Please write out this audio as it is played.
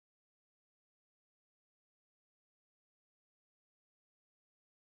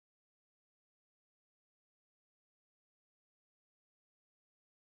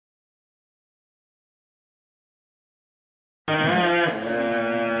I'm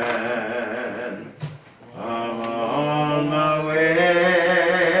on my way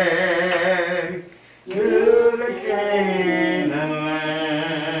to the Canaan land.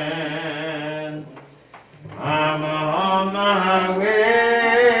 I'm on my way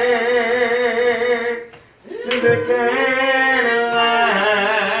to the Canaan land.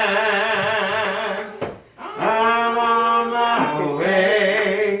 I'm on my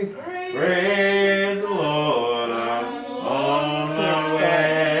way. Praise the Lord. I'm on my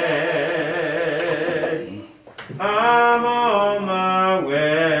way. I'm on my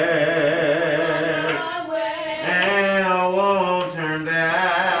way. And I won't turn back.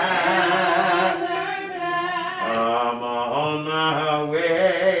 I'm on my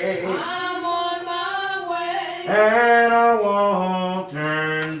way. And I won't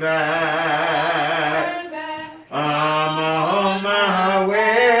turn back. I'm on my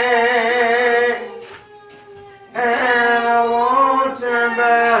way. And I won't turn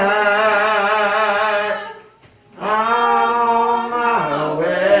back. On my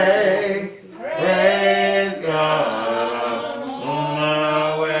way. Praise God. I'm on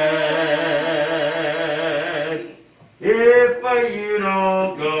my way. If you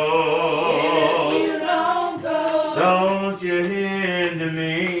don't go, don't you hinder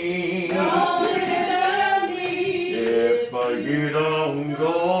me. If you don't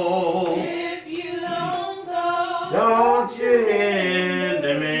go, don't you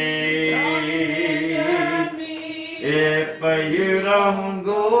hinder me. If you don't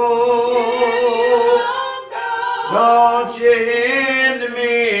go, don't you hinder me.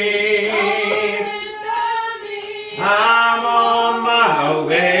 I'm on my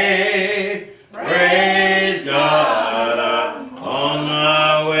way. Praise God, I'm on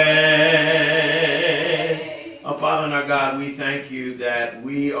my way. Our Father and our God, we thank you that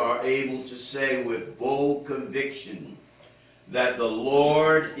we are able to say with bold conviction that the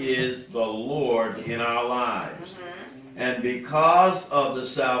Lord is the Lord in our lives. And because of the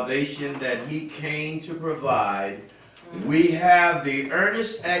salvation that He came to provide, we have the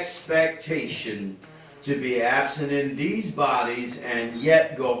earnest expectation to be absent in these bodies and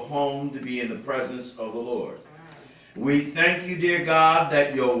yet go home to be in the presence of the Lord. We thank you, dear God,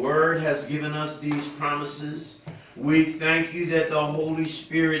 that your word has given us these promises. We thank you that the Holy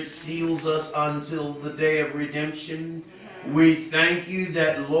Spirit seals us until the day of redemption. We thank you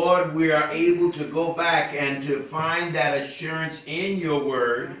that, Lord, we are able to go back and to find that assurance in your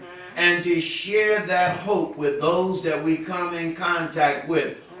word and to share that hope with those that we come in contact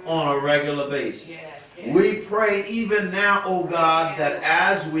with on a regular basis. We pray even now, oh God, that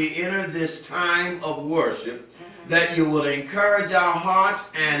as we enter this time of worship, that you will encourage our hearts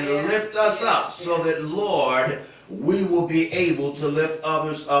and lift us up so that, Lord, we will be able to lift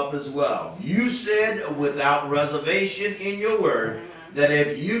others up as well. You said without reservation in your word that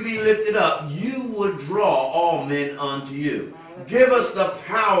if you be lifted up, you would draw all men unto you. Give us the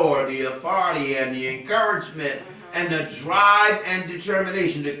power, the authority, and the encouragement and the drive and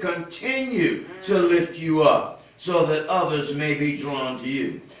determination to continue to lift you up so that others may be drawn to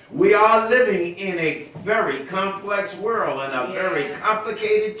you. We are living in a very complex world and a very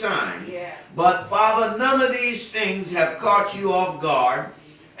complicated time. But Father, none of these things have caught you off guard.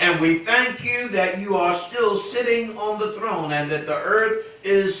 And we thank you that you are still sitting on the throne and that the earth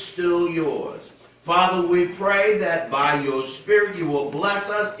is still yours. Father, we pray that by your Spirit you will bless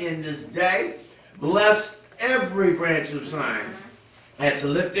us in this day. Bless every branch of science that's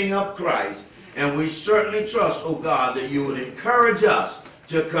lifting up Christ. And we certainly trust, oh God, that you would encourage us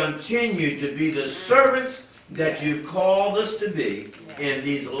to continue to be the servants that you've called us to be in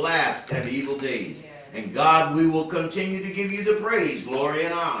these last and evil days. And God, we will continue to give you the praise, glory,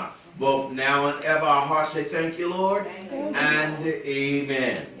 and honor, both now and ever. Our hearts say thank you, Lord, and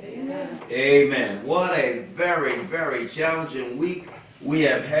amen. Amen. What a very, very challenging week we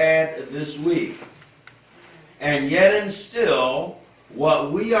have had this week. And yet and still,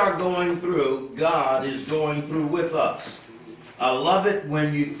 what we are going through, God is going through with us. I love it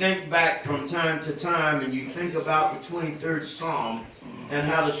when you think back from time to time and you think about the 23rd Psalm and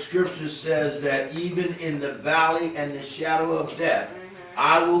how the scripture says that even in the valley and the shadow of death,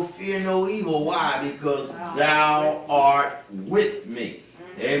 I will fear no evil. Why? Because thou art with me.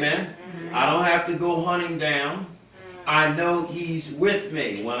 Amen. I don't have to go hunting down. I know he's with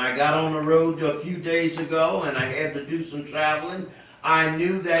me. When I got on the road a few days ago and I had to do some traveling, I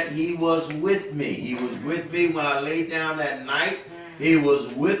knew that he was with me. He was with me when I laid down that night. He was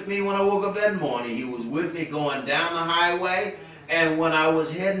with me when I woke up that morning. He was with me going down the highway. And when I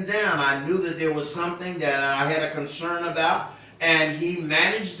was heading down, I knew that there was something that I had a concern about. And he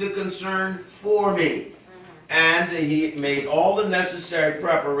managed the concern for me. and he made all the necessary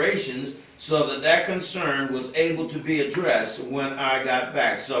preparations so that that concern was able to be addressed when I got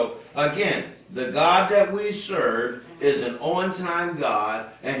back. So again, the God that we serve is an on-time God,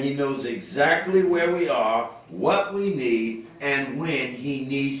 and he knows exactly where we are, what we need, and when he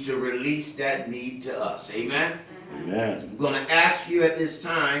needs to release that need to us. Amen? Amen. I'm going to ask you at this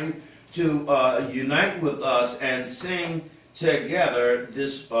time to unite with us and sing together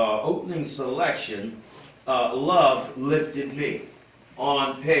this opening selection, Love Lifted Me,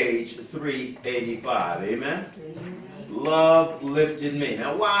 on page 385. Amen? Love lifted me.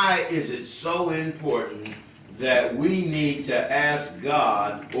 Now, why is it so important that we need to ask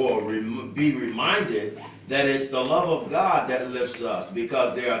God or be reminded that it's the love of God that lifts us?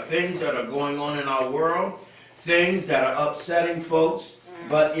 Because there are things that are going on in our world, things that are upsetting folks,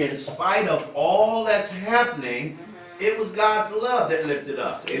 but in spite of all that's happening, it was God's love that lifted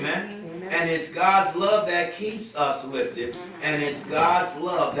us. Amen? And it's God's love that keeps us lifted, and it's God's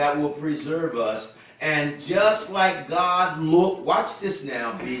love that will preserve us. And just like God looked, watch this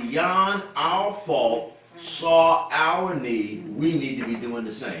now, beyond our fault, saw our need, we need to be doing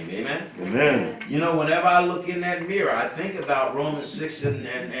the same. Amen? Amen. You know, whenever I look in that mirror, I think about Romans 6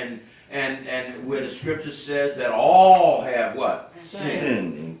 and where the scripture says that all have what?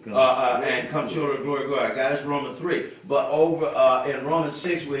 Sin. And come short of the glory of God. I got this Romans 3. But over in Romans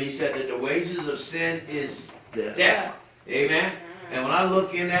 6 where he said that the wages of sin is death. Amen? And when I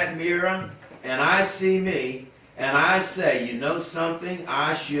look in that mirror, and I see me, and I say, you know something?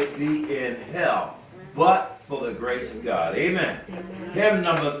 I should be in hell, but for the grace of God. Amen. Amen. Hymn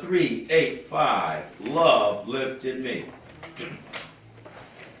number 385, Love Lifted Me.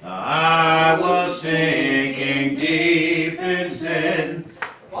 I was sinking deep in sin,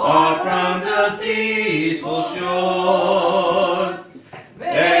 far from the peaceful shore,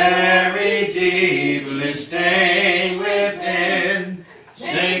 very deeply stained within,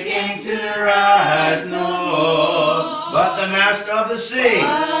 sinking to rise no more. But the master of the sea,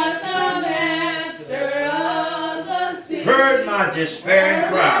 heard my despairing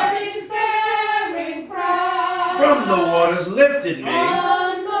cry, from the waters lifted me,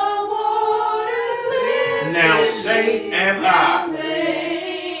 now safe am I.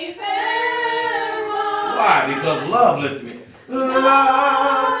 Why? Because love lifted me.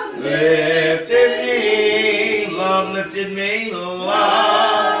 Love lifted me. Love lifted me.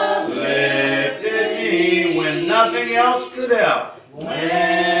 Love lifted me when nothing else could help.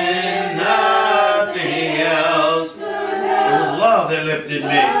 When nothing else could help. It was love that lifted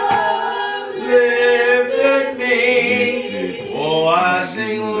me. Lifted me. Oh, I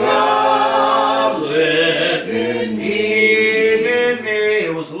sing love lifted me. Even me.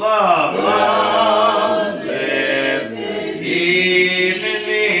 It was love. Love lifted even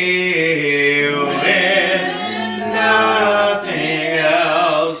me when nothing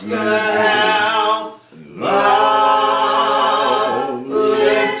else could help. Love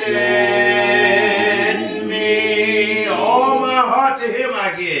lifted me. All my heart to him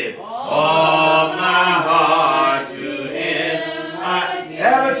I give. All my heart to him.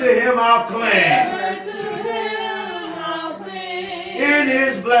 Ever to him I'll cling. In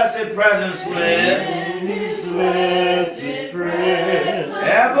his blessed presence live. In his blessed presence.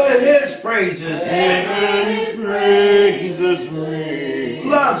 Ever his praises. Ever his praises ring.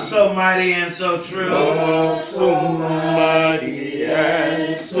 Love so mighty and so true. Love so mighty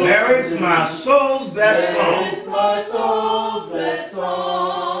and so Merits my soul's best song. Merits my soul's best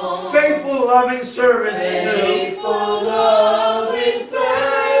song. Faithful loving service Faithful loving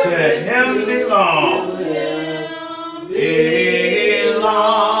service to him belong. To him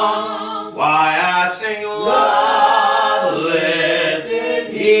Belong. Why I sing love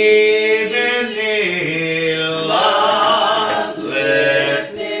lifted even me. Love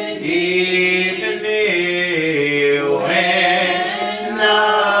lifted even me when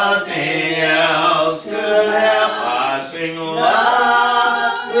nothing else could help. I sing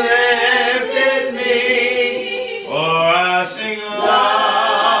love lifted me. For I sing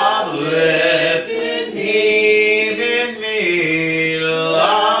love lifted even me.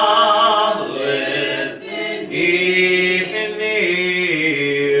 Love lifted even me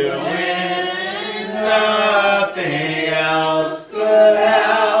when nothing else could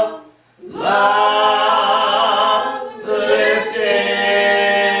help. Love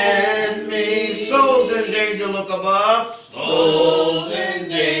lifted me. Souls in danger, look above. Souls in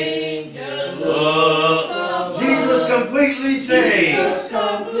danger, look above. Jesus completely saved. Jesus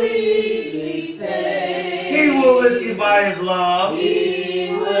completely saved. He will lift you by his love.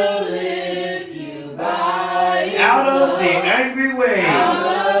 He will lift you by his Out of the love. angry waves. Out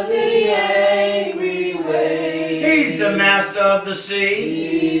of the angry waves. of the sea.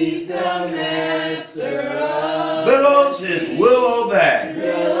 He's the master of Billows his will obey.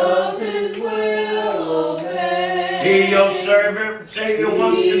 billows his will obey. He your servant, Savior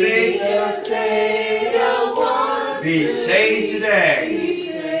wants to be. Your Savior wants Be to saved today.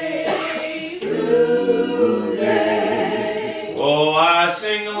 be saved today. Oh, I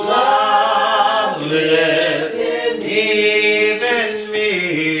sing love lifted even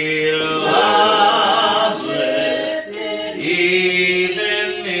me. Love lifted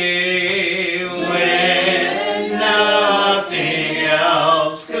even me when nothing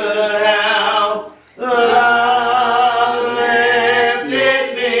else could help. Love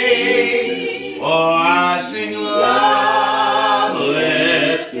lifted me. Oh, I sing love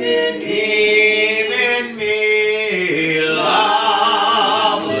lifted even me.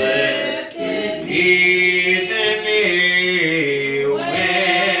 Love lifted even me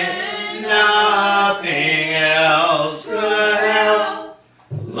when nothing else could help.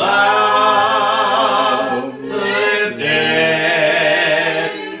 Love lifted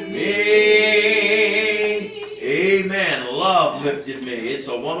me. Amen. Love lifted me. It's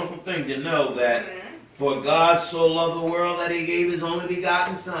a wonderful thing to know that for God so loved the world that he gave his only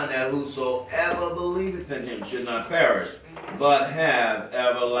begotten Son, that whosoever believeth in him should not perish, but have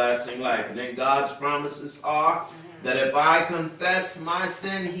everlasting life. And then God's promises are that if I confess my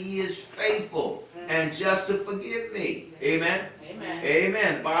sin, he is faithful and just to forgive me. Amen? Amen.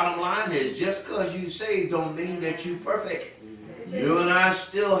 Amen. Bottom line is, just because you saved don't mean that you're perfect. You and I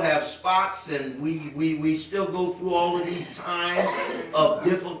still have spots, and we still go through all of these times of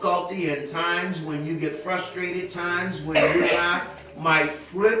difficulty, and times when you get frustrated, times when you and I might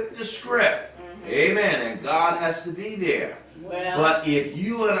flip the script. Amen. And God has to be there. Well, But if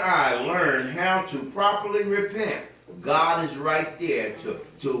you and I learn how to properly repent, God is right there to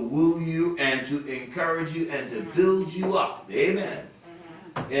woo you and to encourage you and to build you up. Amen.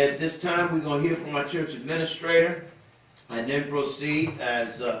 At this time, we're going to hear from our church administrator and then proceed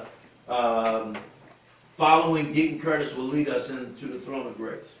as following Deacon Curtis will lead us into the throne of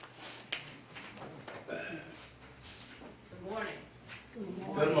grace. good morning.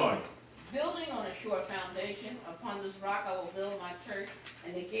 Good morning. Building on a sure foundation, upon this rock I will build my church,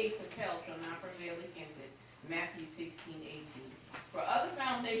 and the gates of hell shall not prevail against it. Matthew 16:18. For other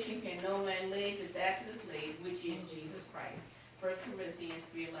foundation can no man lay but that that is laid, which is Jesus Christ. 1 Corinthians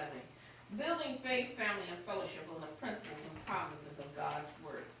 3:11. Building faith, family, and fellowship on the principles and promises of God's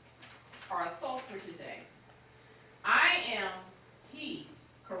word. Our thought for today. I am he,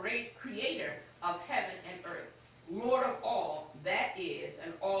 creator of heaven and earth, Lord of all that is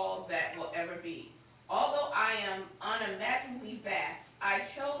and all that will ever be. Although I am unimaginably vast, I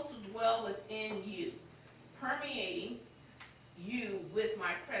chose to dwell within you, permeating you with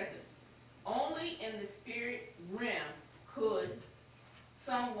my presence. Only in the spirit realm could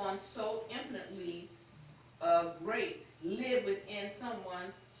someone so infinitely great live within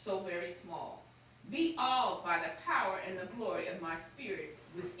someone so very small. Be awed by the power and the glory of my spirit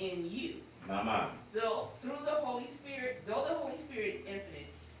within you. Mama. Though the Holy Spirit is infinite,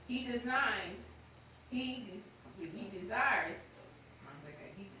 he desires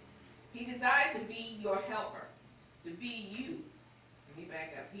to be your helper, to be you. Let me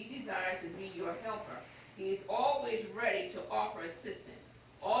back up. He desires to be your helper. He is always ready to offer assistance.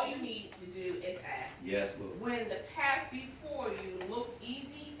 All you need to do is ask. Yes, Lord. When the path before you looks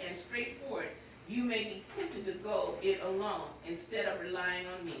easy and straightforward, you may be tempted to go it alone instead of relying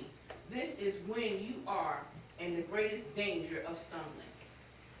on me. This is when you are in the greatest danger of stumbling.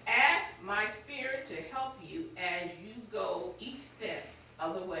 Ask my spirit to help you as you go each step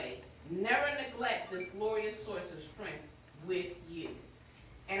of the way. Never neglect this glorious source of strength with you.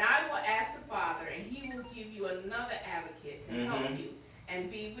 And I will ask the Father, and he will give you another advocate to help you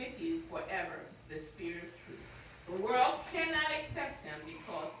and be with you forever, the Spirit of truth. The world cannot accept him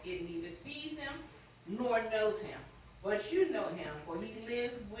because it neither sees him nor knows him. But you know him, for he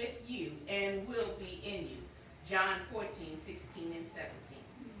lives with you and will be in you. John 14:16 and 17.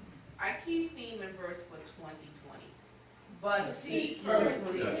 Our key theme and verse for 2020. But seek first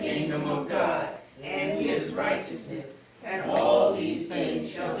the kingdom of God and his righteousness, and all these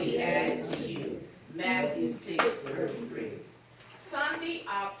things shall be added to you. Matthew 6:33. Sunday,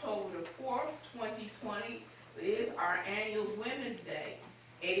 October the 4th, 2020 is our annual Women's Day.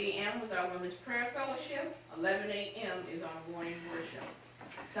 8 a.m. is our Women's Prayer Fellowship. 11 a.m. is our morning worship.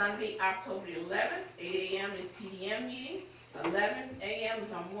 Sunday, October the 11th, 8 a.m. is PDM meeting. 11 a.m.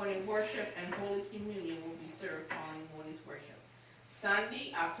 is our morning worship, and Holy Communion will be served following morning's worship.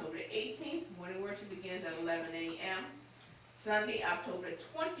 Sunday, October the 18th, morning worship begins at 11 a.m. Sunday, October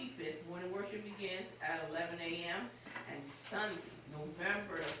 25th, morning worship begins at 11 a.m. And Sunday,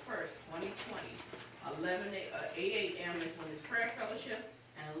 November 1st, 2020, 8 a.m. is when it's prayer fellowship,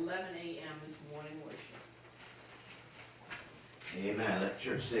 and 11 a.m. is morning worship. Amen. Let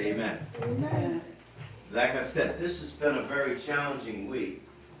church say amen. Amen. Like I said, this has been a very challenging week,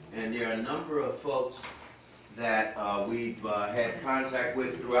 and there are a number of folks that we've had contact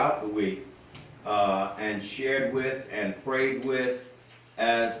with throughout the week and shared with and prayed with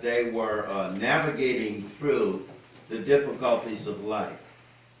as they were navigating through the difficulties of life.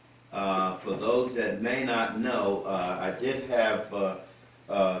 For those that may not know, I did have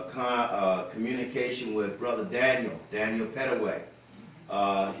communication with Brother Daniel Pettaway.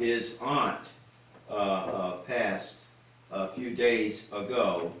 His aunt passed a few days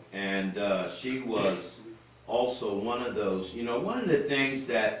ago, and she was also one of those. You know, one of the things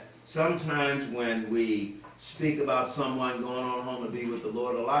that sometimes when we speak about someone going on home to be with the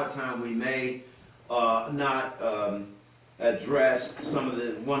Lord, a lot of time we may not address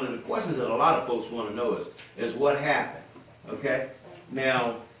one of the questions that a lot of folks want to know is what happened, okay?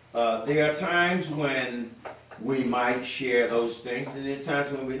 Now, there are times when we might share those things, and there are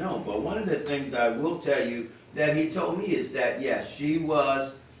times when we don't. But one of the things I will tell you that he told me is that, yes, she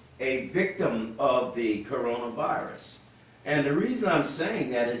was a victim of the coronavirus. And the reason I'm saying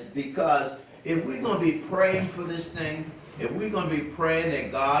that is because if we're going to be praying for this thing, if we're going to be praying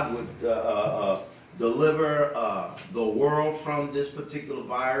that God would deliver the world from this particular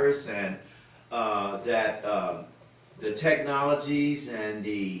virus, and that the technologies and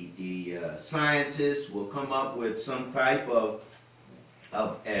the scientists will come up with some type of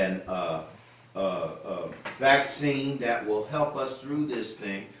an vaccine that will help us through this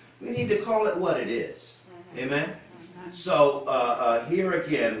thing, we need to call it what it is. Amen? So here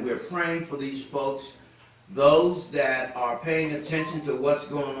again, we're praying for these folks, those that are paying attention to what's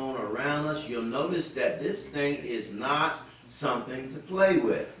going on around us. You'll notice that this thing is not something to play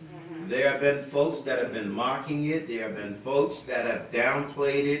with. There have been folks that have been mocking it. There have been folks that have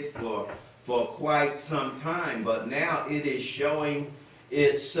downplayed it for quite some time, but now it is showing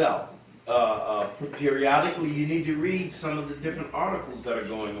itself. Periodically, you need to read some of the different articles that are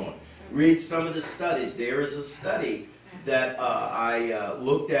going on. Read some of the studies. There is a study that I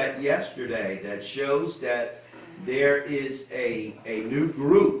looked at yesterday that shows that there is a new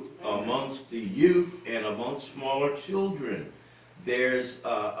group amongst the youth and amongst smaller children. There's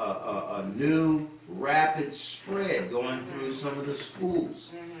a new rapid spread going through some of the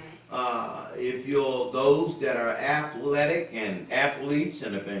schools. If you're those that are athletic and athletes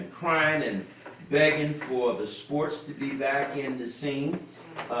and have been crying and begging for the sports to be back in the scene,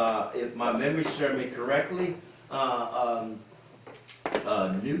 if my memory serves me correctly,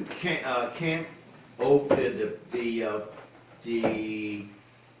 new camp over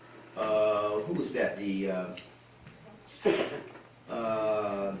who is that?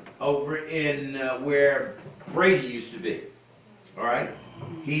 Over in where Brady used to be. All right,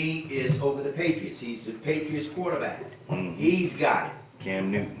 he is over the Patriots. He's the Patriots quarterback. He's got it.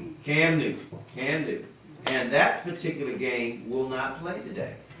 Cam Newton. And that particular game will not play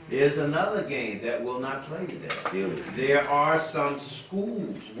today. There's another game that will not play today. There are some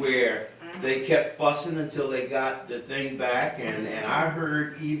schools where they kept fussing until they got the thing back, and I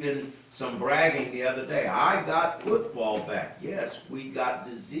heard even some bragging the other day. I got football back. Yes, we got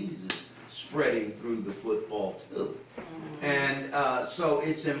diseases spreading through the football too. And so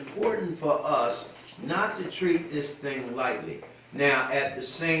it's important for us not to treat this thing lightly. Now, at the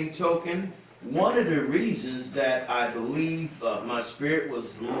same token, one of the reasons that I believe my spirit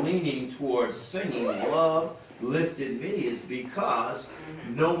was leaning towards singing Love Lifted Me is because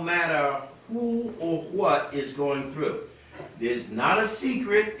no matter who or what is going through, there's not a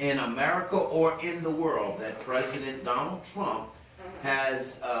secret in America or in the world that President Donald Trump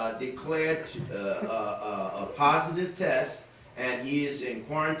has declared a positive test, and he is in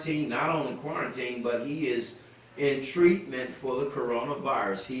quarantine, not only quarantine, but he is in treatment for the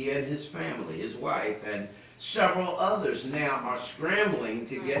coronavirus. He and his family, his wife, and several others now are scrambling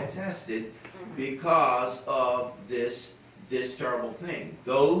to get tested because of this terrible thing.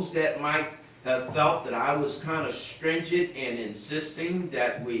 Those that might have felt that I was kind of stringent in insisting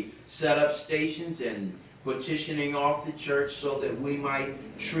that we set up stations and petitioning off the church so that we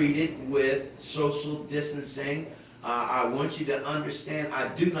might treat it with social distancing, I want you to understand I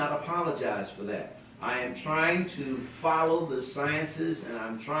do not apologize for that. I am trying to follow the sciences, and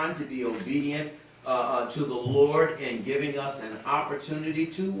I'm trying to be obedient to the Lord in giving us an opportunity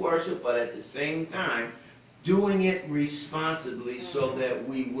to worship, but at the same time doing it responsibly so that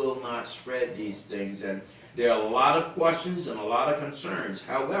we will not spread these things. And There are a lot of questions and a lot of concerns.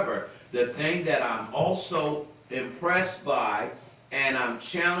 However, the thing that I'm also impressed by and I'm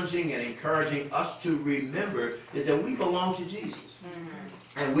challenging and encouraging us to remember is that we belong to Jesus.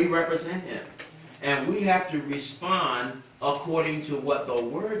 And we represent him. And we have to respond according to what the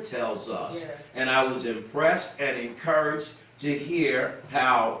Word tells us. Yeah. And I was impressed and encouraged to hear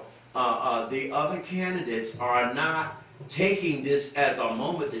how the other candidates are not taking this as a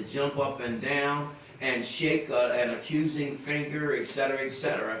moment to jump up and down and shake an accusing finger,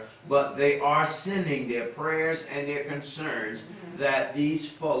 etc., but they are sending their prayers and their concerns that these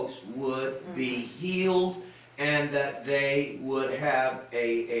folks would be healed and that they would have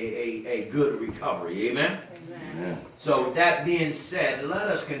a good recovery. Amen? Amen. So that being said, let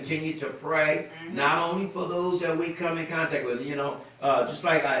us continue to pray, not only for those that we come in contact with. You know, just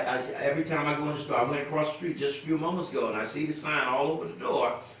like I every time I go in the store, I went across the street just a few moments ago, and I see the sign all over the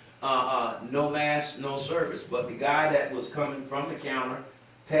door, no mask, no service. But the guy that was coming from the counter,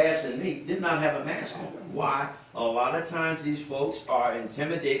 passing me, did not have a mask on. Why? A lot of times these folks are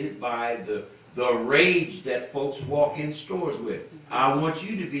intimidated by the rage that folks walk in stores with. I want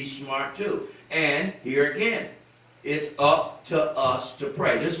you to be smart too. And here again, it's up to us to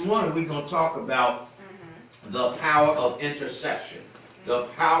pray. This morning we're going to talk about the power of intercession. The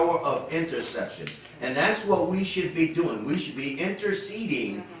power of intercession. And that's what we should be doing. We should be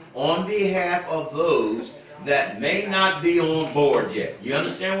interceding on behalf of those that may not be on board yet. You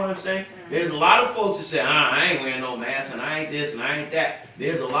understand what I'm saying? There's a lot of folks that say, I ain't wearing no mask, and I ain't this, and I ain't that.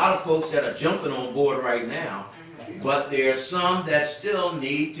 There's a lot of folks that are jumping on board right now. But there are some that still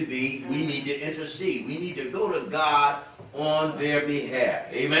need to be, we need to intercede. We need to go to God on their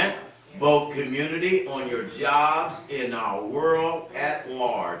behalf. Amen? Both community, on your jobs, in our world at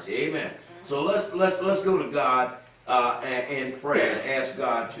large. Amen. So let's go to God in prayer and ask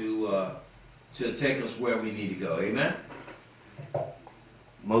God to take us where we need to go. Amen?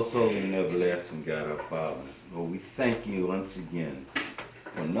 Most holy and everlasting God, our Father, Lord, we thank you once again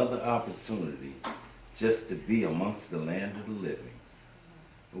for another opportunity just to be amongst the land of the living.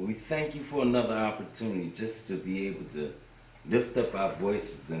 Lord, we thank you for another opportunity just to be able to lift up our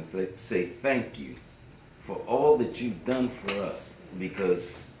voices and say thank you for all that you've done for us,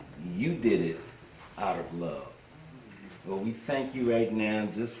 because you did it out of love. Lord, we thank you right now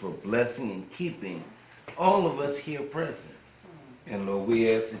just for blessing and keeping all of us here present. And Lord,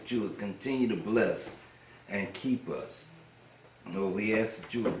 we ask that you would continue to bless and keep us. Lord, we ask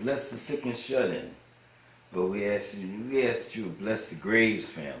that you would bless the sick and shut in. Lord, we ask that you would bless the Graves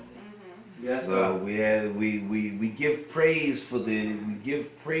family. Yes, Lord, God. we give praise for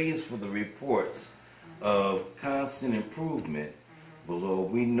the reports of constant improvement. But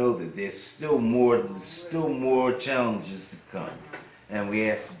Lord, we know that there's still more challenges to come. And we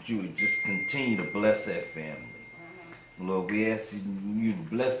ask that you would just continue to bless that family. Lord, we ask you to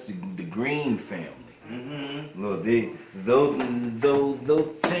bless the Green family. Lord, those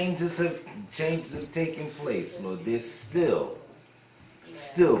changes have taken place. Lord, there's still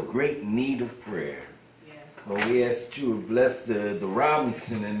great need of prayer. Lord, we ask that you would bless the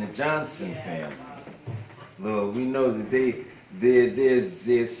Robinson and the Johnson family. Lord, we know that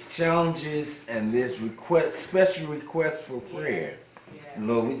there's challenges and there's special requests for prayer.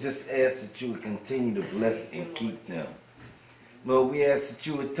 Lord, we just ask that you would continue to bless and keep them. Lord, we ask that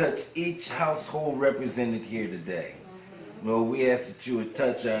you would touch each household represented here today. Lord, we ask that you would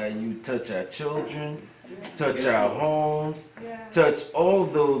touch our children, touch our homes, touch all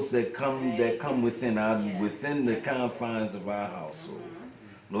those that come within the confines of our household.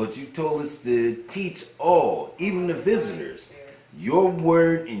 Lord, you told us to teach all, even the visitors, your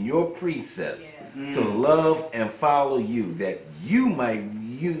word and your precepts, to love and follow you, that you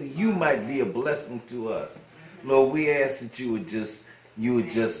might be a blessing to us. Lord, we ask that you would just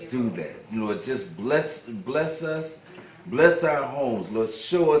do that. Lord, just bless us, bless our homes. Lord,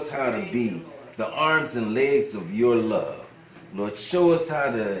 show us how to be the arms and legs of your love. Lord, show us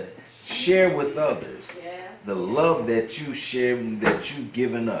how to share with others the love that you share, that you've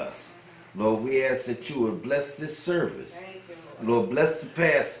given us. Lord, we ask that you would bless this service. Lord, bless the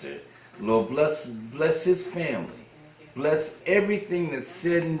pastor. Lord, bless his family. Bless everything that's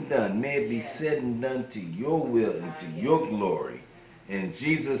said and done. May it be said and done to your will and to your glory. In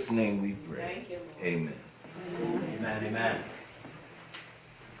Jesus' name we pray. Amen. Amen, amen.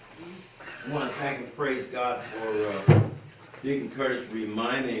 I want to thank and praise God for Deacon Curtis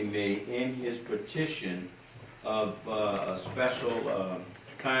reminding me in his petition of a special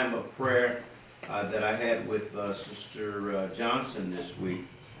time of prayer that I had with Sister Johnson this week.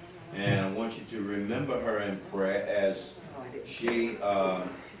 And I want you to remember her in prayer as she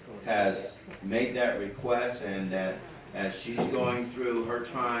has made that request, and that as she's going through her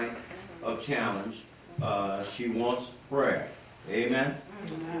time of challenge, she wants prayer. Amen?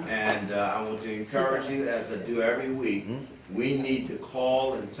 And I want to encourage you, as I do every week, we need to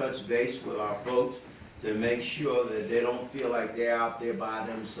call and touch base with our folks to make sure that they don't feel like they're out there by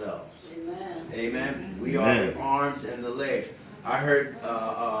themselves. Amen? We are the arms and the legs. I heard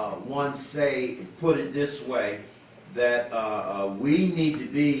one say, put it this way, that we need to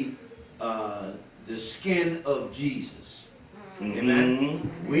be the skin of Jesus.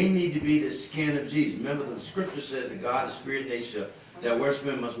 Amen? We need to be the skin of Jesus. Remember, the scripture says that God is spirit, that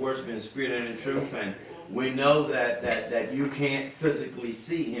worshipers must worship in spirit and in truth. And we know that you can't physically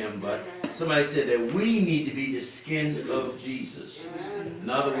see him, but somebody said that we need to be the skin of Jesus. In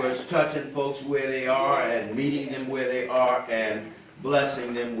other words, touching folks where they are and meeting them where they are and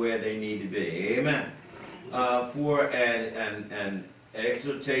blessing them where they need to be. Amen. For an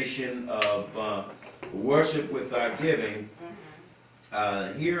exhortation of worship with our giving,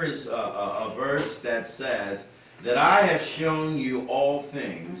 here is a verse that says that I have shown you all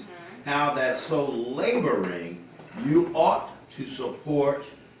things, how that so laboring you ought to support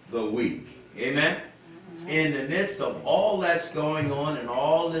the weak. Amen? In the midst of all that's going on and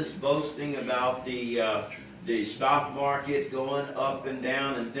all this boasting about the stock market going up and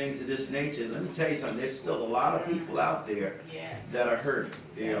down and things of this nature, let me tell you something, there's still a lot of people out there that are hurting.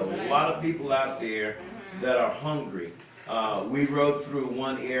 You know, a lot of people out there that are hungry. We rode through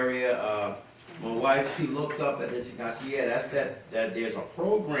one area, my wife, she looked up at this and I said, yeah, that's that there's a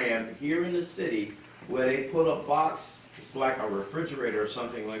program here in the city where they put a box, it's like a refrigerator or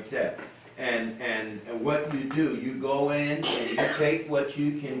something like that. And what you do, you go in and you take what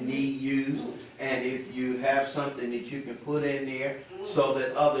you can use, and if you have something that you can put in there so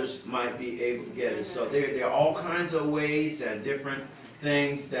that others might be able to get it. So there are all kinds of ways and different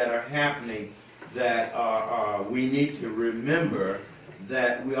things that are happening that we need to remember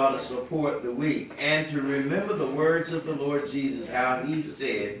that we ought to support the weak, and to remember the words of the Lord Jesus, how he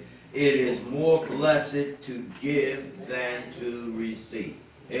said, it is more blessed to give than to receive.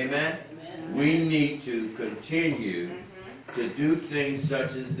 Amen? We need to continue to do things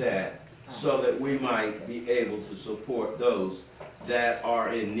such as that so that we might be able to support those that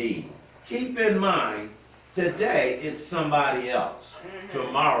are in need. Keep in mind, today it's somebody else.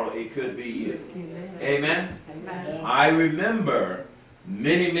 Tomorrow it could be you. Amen? I remember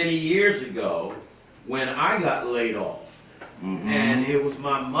many years ago when I got laid off. And it was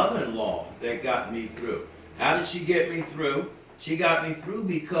my mother-in-law that got me through. How did she get me through? She got me through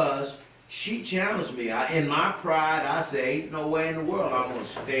because she challenged me. In my pride, I say, ain't no way in the world I'm going to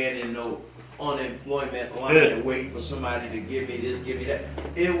stand in no unemployment line and wait for somebody to give me this, give me that.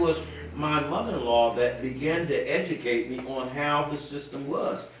 It was my mother-in-law that began to educate me on how the system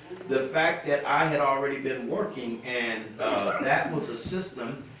was. The fact that I had already been working, and that was a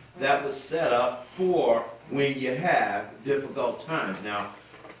system that was set up for when you have difficult times. Now,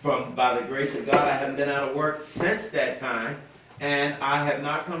 by the grace of God, I haven't been out of work since that time, and I have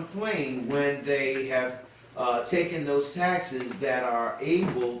not complained when they have taken those taxes that are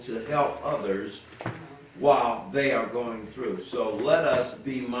able to help others while they are going through. So let us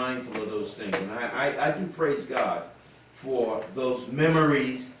be mindful of those things. And I do praise God for those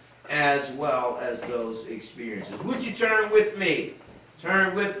memories as well as those experiences. Would you turn with me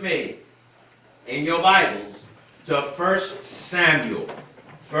in your Bibles to 1 Samuel.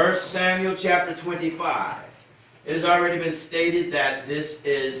 1 Samuel chapter 25. It has already been stated that this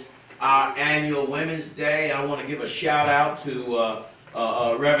is our annual Women's Day. I want to give a shout out to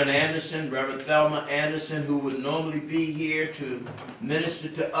Reverend Anderson, Reverend Thelma Anderson, who would normally be here to minister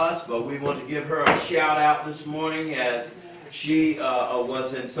to us, but we want to give her a shout out this morning as she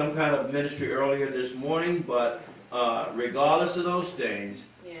was in some kind of ministry earlier this morning. But regardless of those things,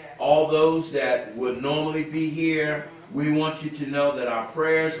 all those that would normally be here, we want you to know that our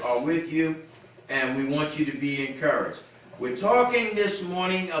prayers are with you, and we want you to be encouraged. We're talking this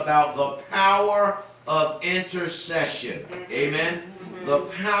morning about the power of intercession. Amen? The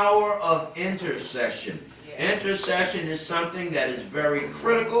power of intercession. Intercession is something that is very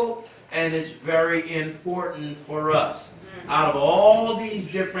critical and is very important for us. Out of all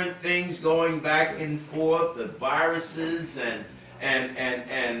these different things going back and forth, the viruses and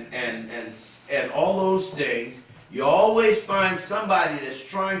all those things, you always find somebody that's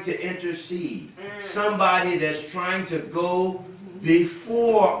trying to intercede, somebody that's trying to go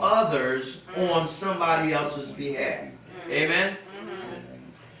before others on somebody else's behalf. Amen?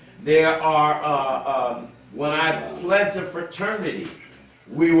 There are, when I pledged a fraternity,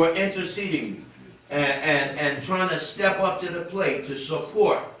 we were interceding and trying to step up to the plate to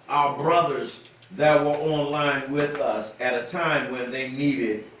support our brothers that were online with us at a time when they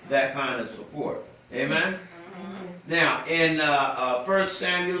needed that kind of support. Amen? Now, in 1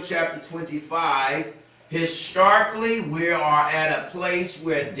 Samuel chapter 25, historically, we are at a place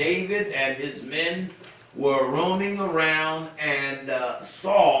where David and his men were roaming around, and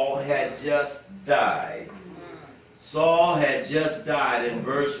Saul had just died. Saul had just died. In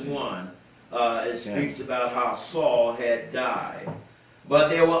verse 1, it speaks about how Saul had died. But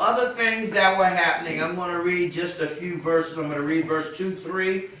there were other things that were happening. I'm going to read just a few verses. I'm going to read verse 2,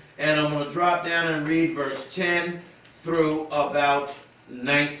 3, and I'm going to drop down and read verse 10 through about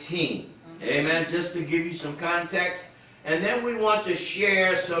 19. Amen. Just to give you some context. And then we want to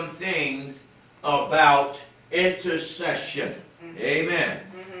share some things about intercession. Amen.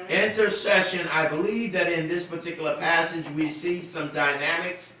 Intercession, I believe that in this particular passage we see some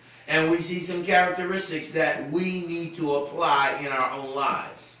dynamics and we see some characteristics that we need to apply in our own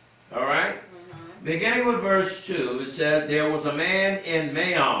lives. All right? Beginning with verse 2, it says, there was a man in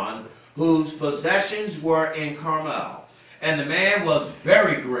Maon whose possessions were in Carmel. And the man was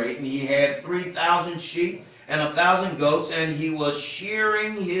very great, and he had 3,000 sheep and 1,000 goats, and he was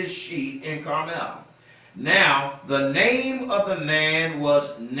shearing his sheep in Carmel. Now, the name of the man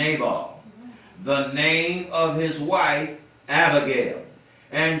was Nabal, the name of his wife Abigail.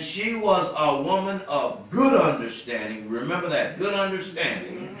 And she was a woman of good understanding. Remember that, good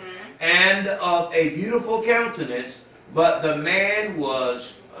understanding. And of a beautiful countenance, but the man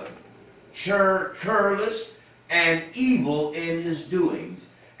was churlish and evil in his doings.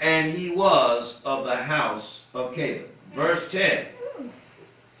 And he was of the house of Caleb. Verse 10.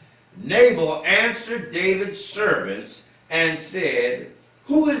 Nabal answered David's servants and said,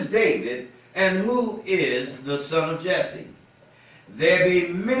 who is David, and who is the son of Jesse? There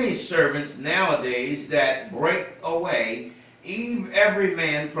be many servants nowadays that break away every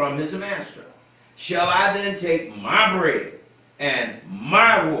man from his master. Shall I then take my bread and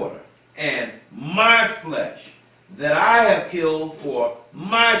my water and my flesh that I have killed for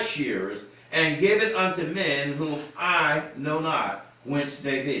my shearers and give it unto men whom I know not whence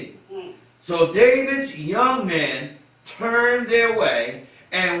they be? So David's young men turned their way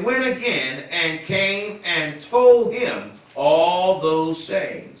and went again and came and told him all those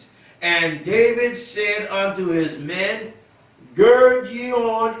sayings. And David said unto his men, gird ye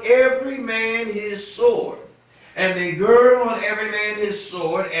on every man his sword. And they girded on every man his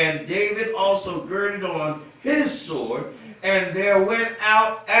sword, and David also girded on his sword. And there went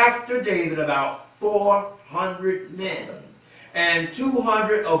out after David about 400 men, and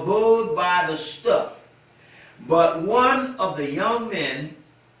 200 abode by the stuff. But one of the young men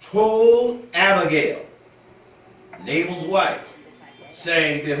told Abigail, Nabal's wife,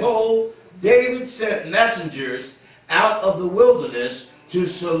 saying, behold, David sent messengers out of the wilderness to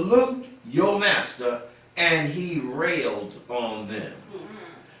salute your master, and he railed on them.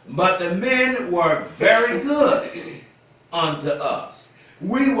 But the men were very good unto us.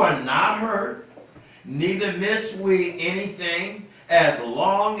 We were not hurt, neither missed we anything, as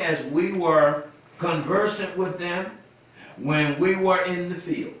long as we were conversant with them when we were in the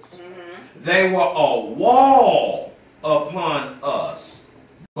fields. They were a wall upon us,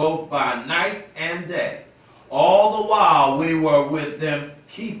 both by night and day. All the while we were with them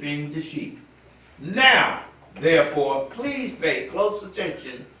keeping the sheep. Now, therefore, please pay close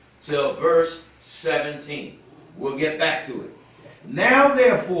attention to verse 17. We'll get back to it. Now,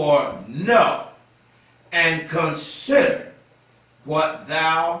 therefore, know and consider what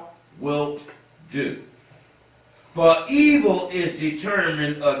thou wilt do. For evil is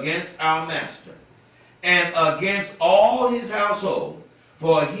determined against our master, and against all his household,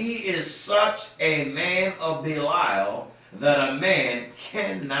 for he is such a man of Belial that a man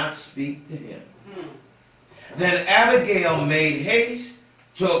cannot speak to him. Then Abigail made haste,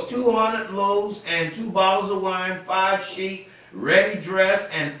 took 200 loaves and 2 bottles of wine, 5 sheep, ready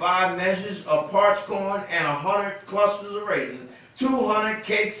dressed, and 5 measures of parched corn, and 100 clusters of raisins, 200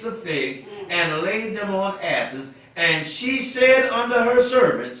 cakes of figs, and laid them on asses. And she said unto her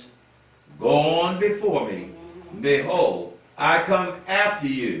servants, go on before me. Behold, I come after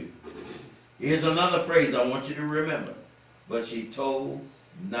you. Here's another phrase I want you to remember. But she told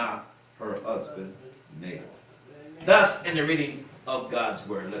not her husband Nabal. Thus, in the reading of God's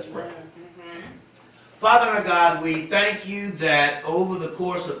word, let's pray. Father our God, we thank you that over the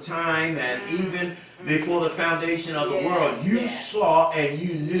course of time and even before the foundation of the world, you saw and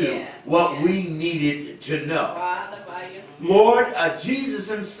you knew what we needed to know. Lord, Jesus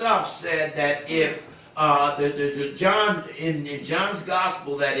himself said that if, in John's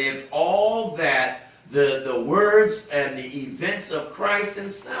gospel, that if all that the words and the events of Christ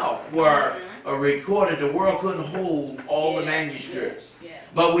himself were recorded. The world couldn't hold all the manuscripts.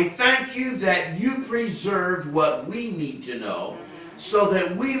 But we thank you that you preserved what we need to know so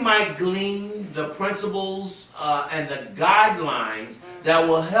that we might glean the principles and the guidelines that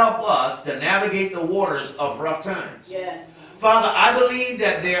will help us to navigate the waters of rough times. Father, I believe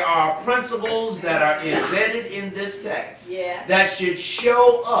that there are principles that are embedded in this text that should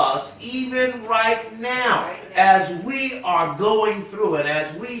show us even right now as we are going through it,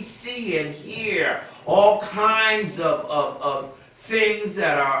 as we see and hear all kinds of things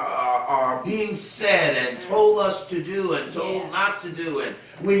that are being said and told us to do and told not to do. And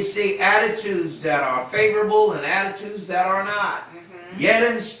we see attitudes that are favorable and attitudes that are not. Yet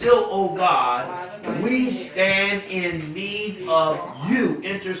and still, oh God, we stand in need of you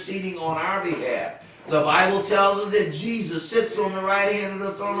interceding on our behalf. The Bible tells us that Jesus sits on the right hand of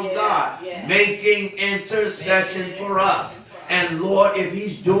the throne of God, making intercession for us. And Lord, if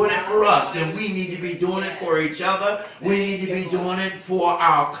he's doing it for us, then we need to be doing it for each other. We need to be doing it for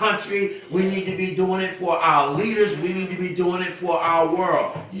our country. We need to be doing it for our leaders. We need to be doing it for our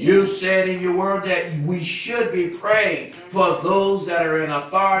world. You said in your word that we should be praying for those that are in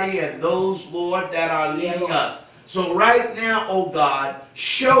authority and those, Lord, that are leading us. So right now, oh God,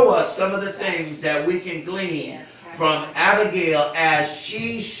 show us some of the things that we can glean from Abigail as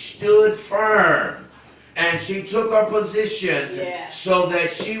she stood firm. And she took her position so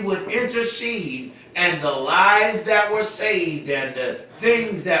that she would intercede, and the lives that were saved and the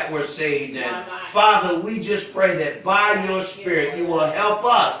things that were saved. And Father, we just pray that by your Spirit you will help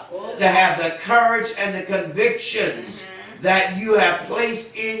us to have the courage and the convictions that you have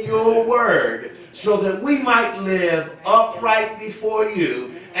placed in your word so that we might live upright before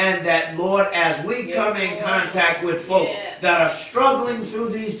you. And that, Lord, as we come in contact with folks that are struggling through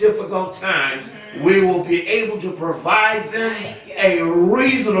these difficult times, we will be able to provide them a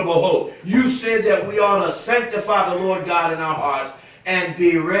reasonable hope. You said that we ought to sanctify the Lord God in our hearts and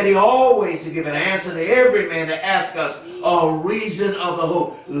be ready always to give an answer to every man to ask us a reason of the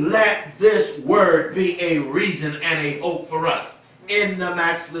hope. Let this word be a reason and a hope for us. In the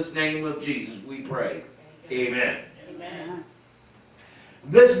matchless name of Jesus, we pray. Amen. Amen.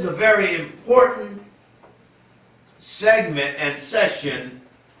 This is a very important segment and session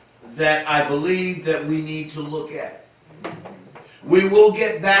that I believe that we need to look at. We will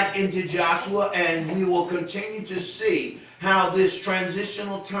get back into Joshua and we will continue to see how this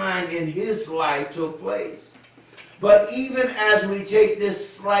transitional time in his life took place. But even as we take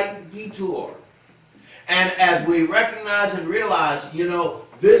this slight detour and as we recognize and realize, you know,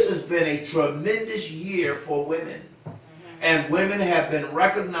 this has been a tremendous year for women. And women have been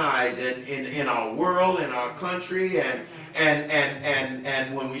recognized in our world, in our country, and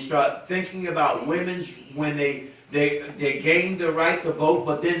when we start thinking about women's, when they gained the right to vote,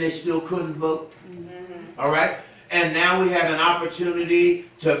 but then they still couldn't vote. All right? And now we have an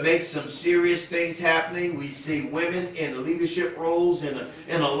opportunity to make some serious things happening. We see women in leadership roles in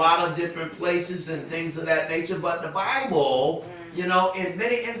a lot of different places and things of that nature. But the Bible, you know, in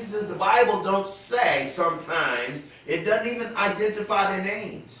many instances, the Bible don't say sometimes, it doesn't even identify their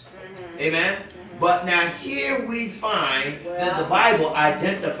names. Amen? But now here we find that the Bible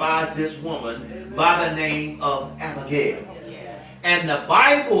identifies this woman by the name of Abigail. And the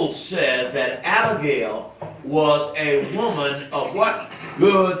Bible says that Abigail was a woman of what?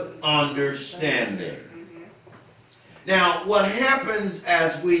 Good understanding. Now, what happens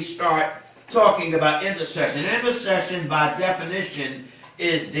as we start talking about intercession? Intercession, by definition,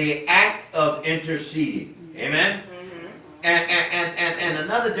 is the act of interceding. Amen? And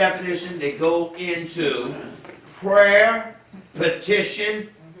another definition, they go into prayer, petition,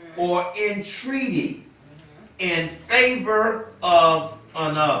 or entreaty in favor of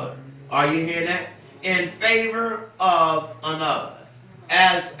another. Are you hearing that? In favor of another.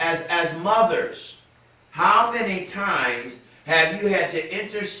 As mothers, how many times have you had to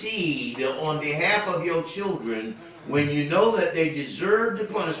intercede on behalf of your children when you know that they deserved the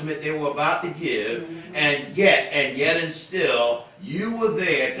punishment they were about to give, and yet and still you were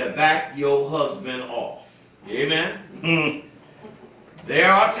there to back your husband off? Amen?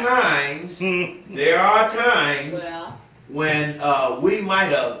 There are times when we might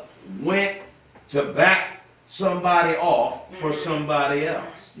have went to back somebody off for somebody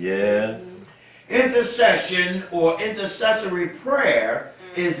else. Yes. Intercession or intercessory prayer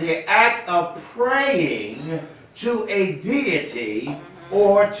is the act of praying to a deity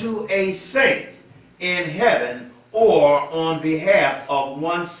or to a saint in heaven or on behalf of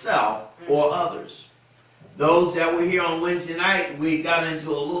oneself or others. Those that were here on Wednesday night, we got into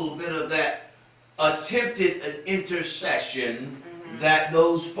a little bit of that attempted an intercession that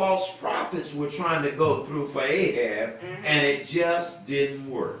those false prophets were trying to go through for Ahab, and it just didn't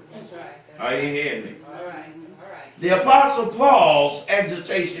work. That's right. Are you hearing me? All right. All right. The Apostle Paul's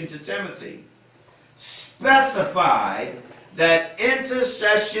exhortation to Timothy specified that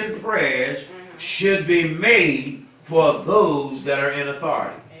intercession prayers should be made for those that are in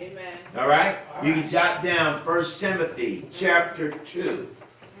authority. Amen. All right? You can jot down 1 Timothy chapter 2,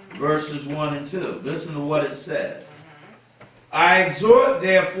 verses 1 and 2. Listen to what it says. I exhort,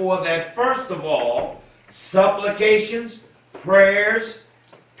 therefore, that first of all, supplications, prayers,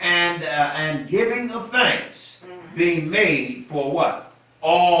 and giving of thanks be made for what?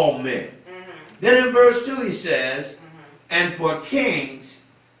 All men. Then in verse 2 he says, and for kings,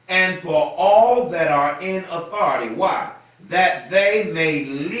 and for all that are in authority. Why? That they may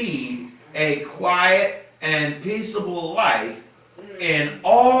lead a quiet and peaceable life in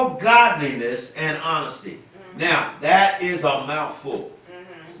all godliness and honesty. Now, that is a mouthful,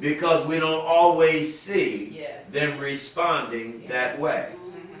 because we don't always see them responding that way.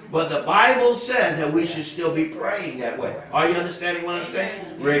 But the Bible says that we should still be praying that way. Are you understanding what I'm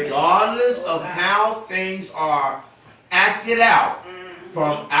saying? Regardless of how things are acted out,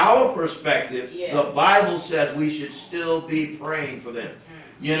 from our perspective, the Bible says we should still be praying for them.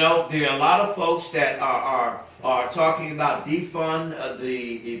 You know, there are a lot of folks that are talking about defund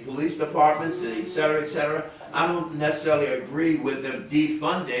the police departments, etc., etc. I don't necessarily agree with them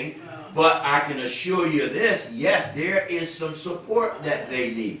defunding, but I can assure you this, yes, there is some support that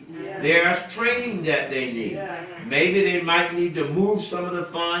they need. There's training that they need. Maybe they might need to move some of the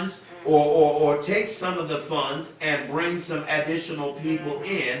funds or take some of the funds and bring some additional people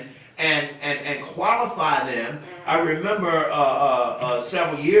in and qualify them. I remember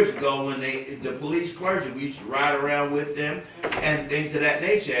several years ago when the police clergy, we used to ride around with them and things of that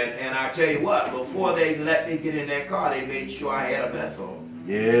nature. And I tell you what, before they let me get in that car, they made sure I had a vest on.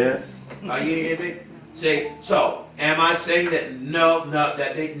 Yes. Are you hearing me? See, so am I saying that no, I'm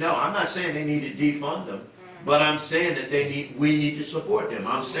not saying they need to defund them. But I'm saying that we need to support them.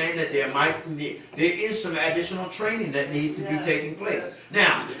 I'm saying that there is some additional training that needs to be taking place.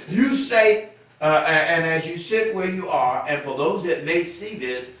 Now, you say, and as you sit where you are, and for those that may see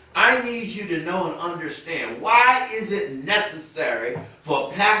this, I need you to know and understand, why is it necessary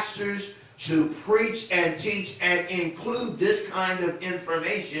for pastors to preach and teach and include this kind of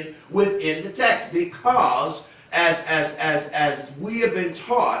information within the text? Because as we have been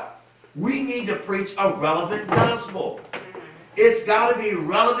taught, we need to preach a relevant gospel. It's got to be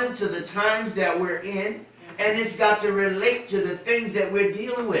relevant to the times that we're in, and it's got to relate to the things that we're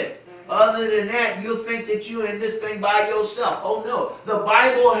dealing with. Other than that, you'll think that you're in this thing by yourself. Oh no, the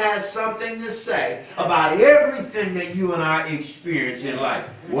Bible has something to say about everything that you and I experience in life.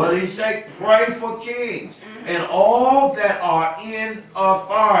 What did he say? Pray for kings and all that are in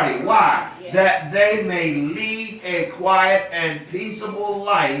authority. Why? That they may lead a quiet and peaceable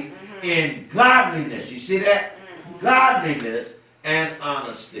life in godliness. You see that? Godliness and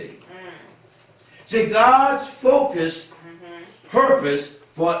honesty. See, God's focused purpose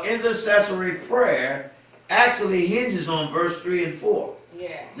for intercessory prayer actually hinges on verse 3 and 4.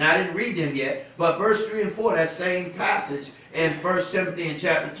 Now, I didn't read them yet, but verse 3 and 4, that same passage in 1 Timothy in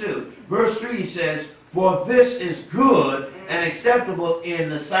chapter 2. Verse 3 says, for this is good and acceptable in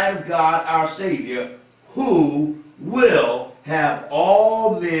the sight of God our Savior, who will have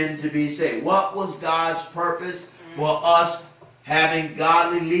all men to be saved. What was God's purpose for us having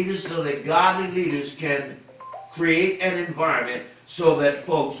godly leaders? So that godly leaders can create an environment so that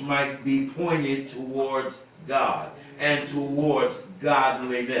folks might be pointed towards God and towards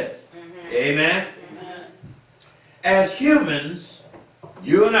godliness. Amen? As humans,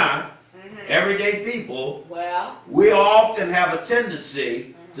 you and I, everyday people, we often have a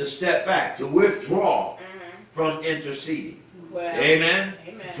tendency to step back, to withdraw from interceding. Amen?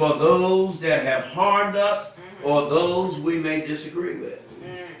 For those that have harmed us or those we may disagree with.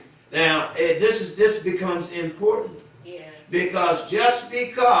 Now, this becomes important. Because just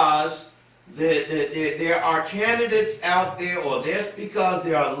because there are candidates out there, or just because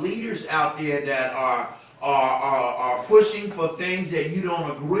there are leaders out there that are pushing for things that you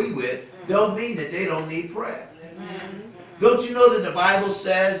don't agree with, don't mean that they don't need prayer. Don't you know that the Bible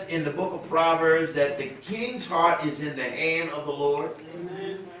says in the book of Proverbs that the king's heart is in the hand of the Lord?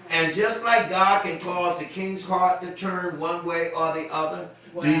 And just like God can cause the king's heart to turn one way or the other,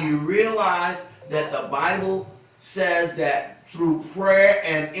 do you realize that the Bible says that through prayer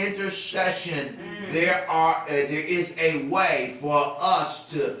and intercession, there is a way for us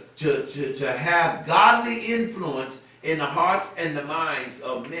to have godly influence in the hearts and the minds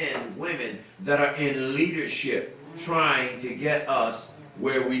of men, women that are in leadership, trying to get us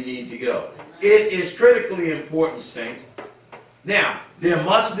where we need to go. It is critically important, saints. Now, there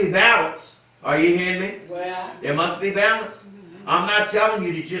must be balance. Are you hearing me? Well, There must be balance. I'm not telling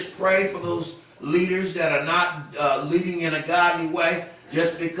you to just pray for those leaders that are not leading in a godly way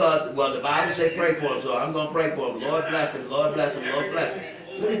just because, well, the Bible says pray for them, so I'm going to pray for them. Lord bless them, Lord bless them, Lord bless them.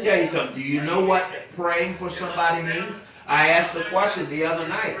 Let me tell you something. Do you know what praying for somebody means? I asked the question the other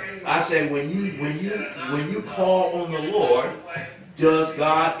night. I said, when you call on the Lord, does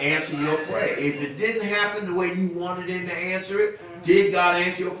God answer your prayer? If it didn't happen the way you wanted him to answer it, did God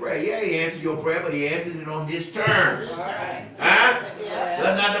answer your prayer? Yeah, he answered your prayer, but he answered it on his terms. all right. Huh?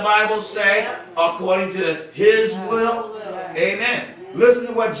 Doesn't not the Bible say, according to his will? Amen. Listen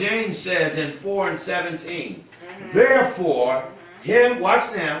to what James says in 4:17. Therefore, him,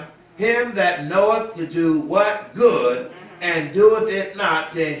 watch now, him that knoweth to do what good, and doeth it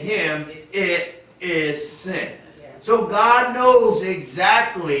not, to him it is sin. So God knows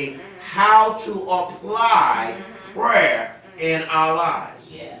exactly how to apply prayer in our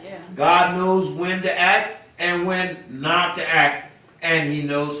lives. God knows when to act and when not to act, and he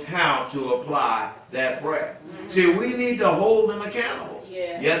knows how to apply that prayer. See, we need to hold him accountable.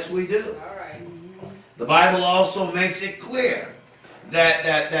 Yes, we do. All right. The Bible also makes it clear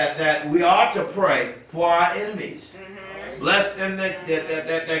that we ought to pray for our enemies. Bless them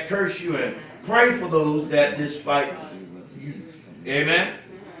that curse you, and pray for those that despite you. Amen?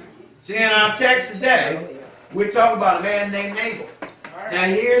 See, in our text today, we're talking about a man named Nabal. Now,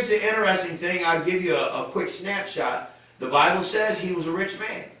 here's the interesting thing. I'll give you a quick snapshot. The Bible says he was a rich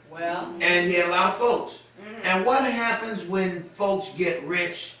man. Well, And he had a lot of folks. And what happens when folks get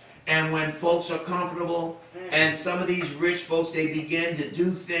rich and when folks are comfortable? And some of these rich folks, they begin to do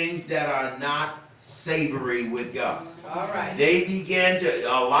things that are not savory with God. all right. They begin to,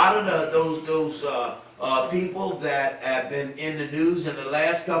 a lot of those people that have been in the news in the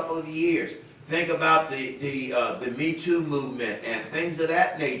last couple of years. Think about the Me Too movement and things of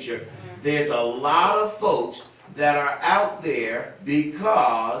that nature. There's a lot of folks that are out there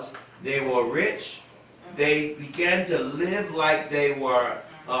because they were rich. They began to live like they were,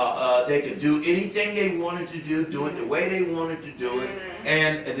 they could do anything they wanted to do it the way they wanted to do it,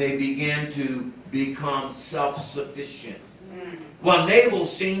 and they began to become self-sufficient. Well, Nabal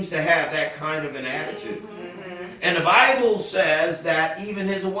seems to have that kind of an attitude. And the Bible says that even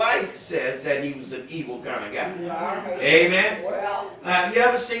his wife says that he was an evil kind of guy. All right. Amen? Well, You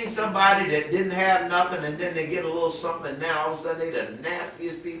ever seen somebody that didn't have nothing and then they get a little something and now all of a sudden they're the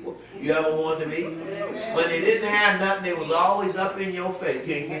nastiest people you ever wanted to meet? When they didn't have nothing, they was always up in your face.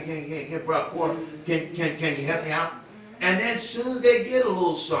 Can bro, quarter? Can you help me out? And then as soon as they get a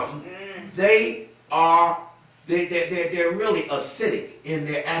little something, they're really acidic in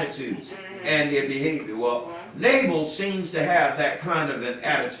their attitudes and their behavior. Well, Nabal seems to have that kind of an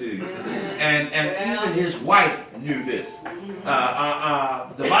attitude, and even his wife knew this.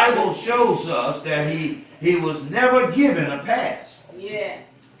 The Bible shows us that he was never given a pass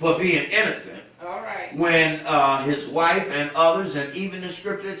for being innocent. all right. When his wife and others, and even the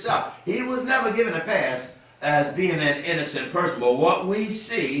scripture itself, he was never given a pass as being an innocent person. But what we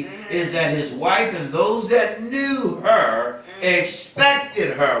see is that his wife and those that knew her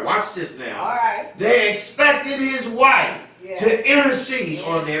expected her. Watch this All now. right. They expected his wife to intercede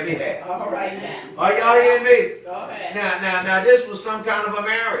on their behalf. All right now. Are y'all hearing me? Go ahead. Now, this was some kind of a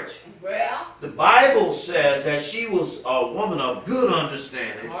marriage. Well, The Bible says that she was a woman of good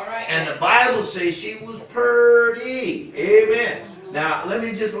understanding. all right. And the Bible says she was pretty. Amen. Now, let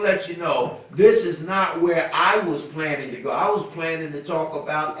me just let you know, this is not where I was planning to go. I was planning to talk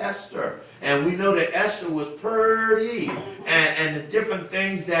about Esther. And we know that Esther was pretty. And the different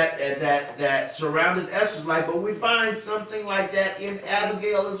things that surrounded Esther's life. But we find something like that in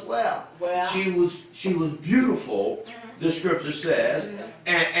Abigail as well. Well, She was beautiful, the scripture says.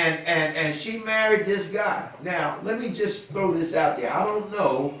 And she married this guy. Now, let me just throw this out there. I don't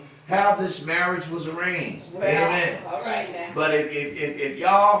know how this marriage was arranged. well, Amen. all right now. But if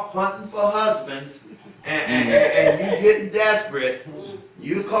y'all hunting for husbands and you getting desperate,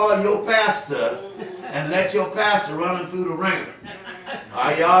 you call your pastor and let your pastor run him through the ringer.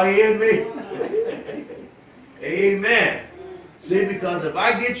 Are y'all hearing me? Amen. See, because if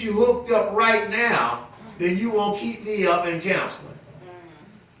I get you hooked up right now, then you won't keep me up in counseling.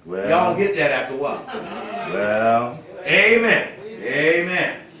 Well, Y'all get that after a while. well, Amen.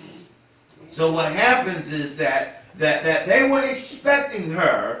 Amen. So what happens is that they were expecting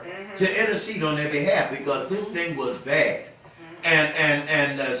her to intercede on their behalf because this thing was bad.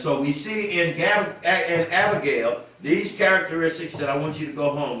 And so we see in Abigail these characteristics that I want you to go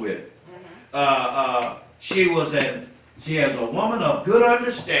home with. She has a woman of good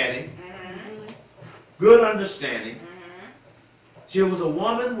understanding. Good understanding. She was a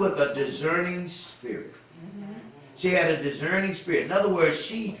woman with a discerning spirit. She had a discerning spirit. In other words,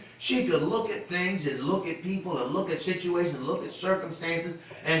 she could look at things and look at people and look at situations, look at circumstances,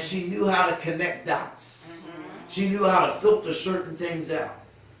 and she knew how to connect dots. She knew how to filter certain things out.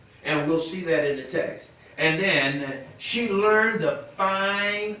 And we'll see that in the text. And then she learned the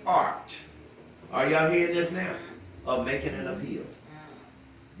fine art. Are y'all hearing this now? Of making an appeal.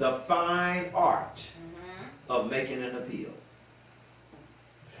 The fine art of making an appeal.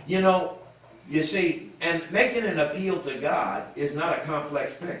 You know, you see, and making an appeal to God is not a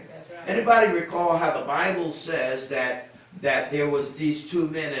complex thing. Anybody recall how the Bible says that there was these two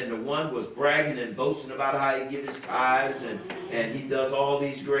men, and the one was bragging and boasting about how he gives his tithes and he does all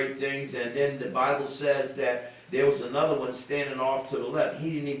these great things, and then the Bible says that there was another one standing off to the left.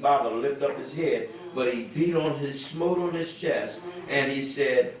 He didn't even bother to lift up his head, but he smote on his chest, and he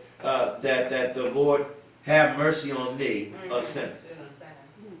said that the Lord have mercy on me, a sinner.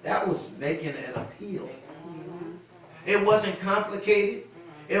 That was making an appeal. It wasn't complicated.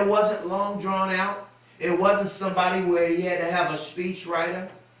 It wasn't long drawn out. It wasn't somebody where he had to have a speech writer,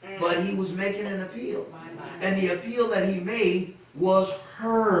 but he was making an appeal. And the appeal that he made was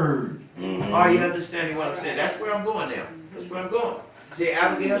heard. Are you understanding what I'm saying? That's where I'm going now. That's where I'm going. See,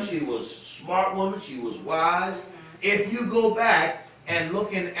 Abigail, she was a smart woman. She was wise. If you go back and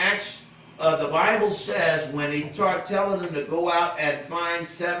look in Acts, the Bible says when he started telling them to go out and find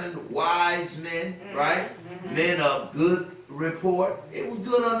 7 wise men, right? Men of good report. It was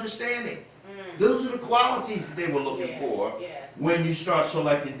good understanding. Those are the qualities that they were looking for when you start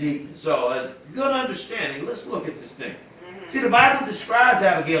selecting deacons. So as good understanding, let's look at this thing. See, the Bible describes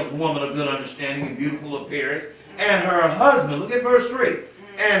Abigail as a woman of good understanding and beautiful appearance. And her husband, look at verse 3.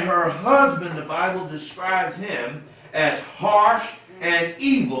 And her husband, the Bible describes him as harsh and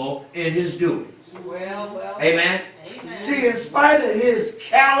evil in his doings. Well. Amen. Amen. See, in spite of his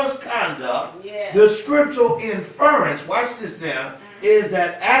callous conduct, the scriptural inference, watch this now, is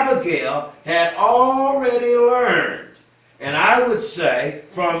that Abigail had already learned, and I would say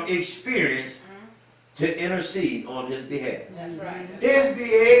from experience, to intercede on his behalf. That's right. His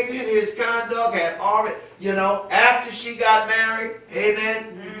behavior and his conduct had already, you know, after she got married,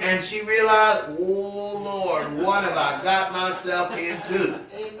 amen, and she realized, oh Lord, what have I got myself into?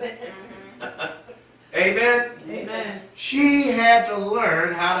 Amen. Amen. She had to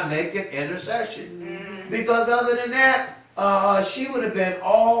learn how to make an intercession. Because other than that, she would have been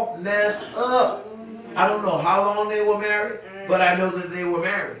all messed up. I don't know how long they were married, but I know that they were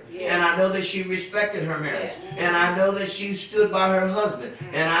married. And I know that she respected her marriage. And I know that she stood by her husband.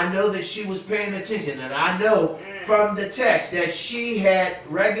 And I know that she was paying attention. And I know from the text that she had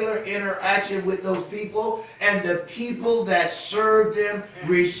regular interaction with those people. And the people that served them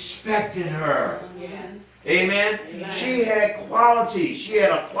respected her. Amen. She had quality. She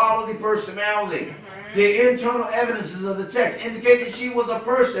had a quality personality. The internal evidences of the text indicated she was a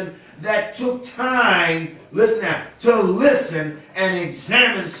person that took time, listen now, to listen and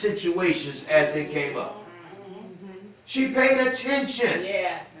examine situations as they came up. She paid attention.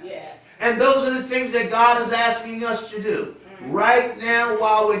 Yes. And those are the things that God is asking us to do. Right now,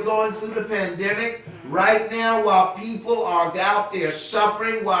 while we're going through the pandemic, right now, while people are out there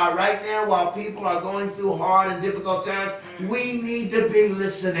suffering, right now, while people are going through hard and difficult times, we need to be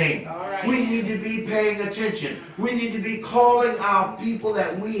listening. We need to be paying attention. We need to be calling our people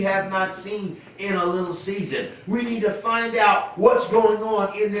that we have not seen in a little season. We need to find out what's going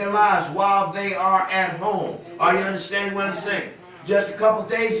on in their lives while they are at home. Are you understanding what I'm saying? Just a couple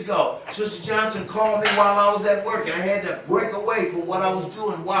days ago, Sister Johnson called me while I was at work, and I had to break away from what I was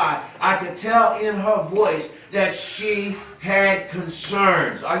doing. Why? I could tell in her voice that she had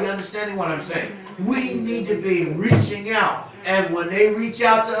concerns. Are you understanding what I'm saying? We need to be reaching out, and when they reach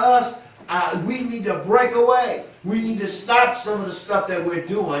out to us, we need to break away. We need to stop some of the stuff that we're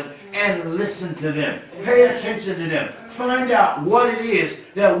doing and listen to them. Pay attention to them. Find out what it is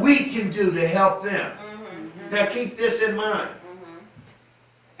that we can do to help them. Now keep this in mind.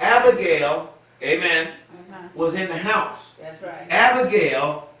 Abigail, amen, was in the house. That's right.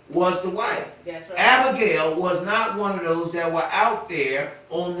 Abigail was the wife. That's right. Abigail was not one of those that were out there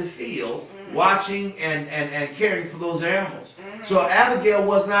on the field watching and caring for those animals. So Abigail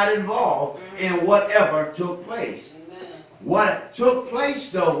was not involved in whatever took place. What took place,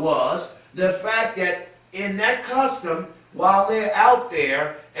 though, was the fact that in that custom, while they're out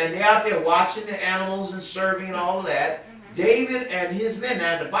there, and they're out there watching the animals and serving and all of that, David and his men,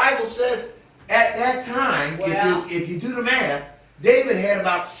 now the Bible says At that time, Well, if you do the math, David had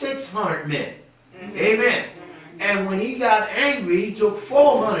about 600 men. Amen. And when he got angry, he took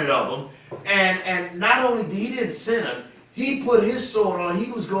 400 of them. And not only did he didn't send them, he put his sword on.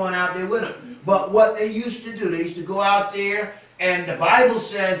 He was going out there with him. But what they used to do, they used to go out there, and the Bible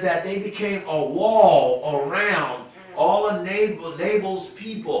says that they became a wall around all of Nabal's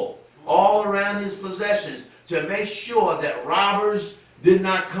people, all around his possessions, to make sure that robbers did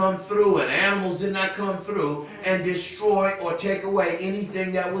not come through and animals did not come through and destroy or take away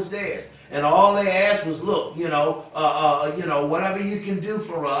anything that was theirs. And all they asked was, look, whatever you can do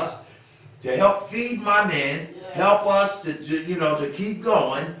for us to help feed my men, help us to keep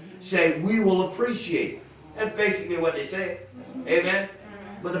going, say, we will appreciate it. That's basically what they said. Amen.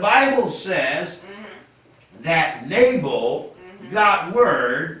 But the Bible says that Nabal got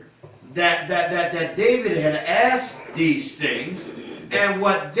word that David had asked these things, and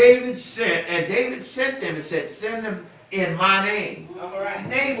what David sent, and David sent them and said, send them in my name. all right.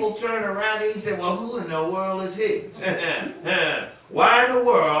 Nabal turned around and he said, well, who in the world is he? Why in the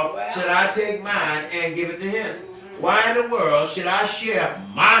world should I take mine and give it to him? Why in the world should I share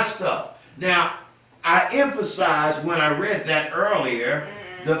my stuff? Now, I emphasized when I read that earlier,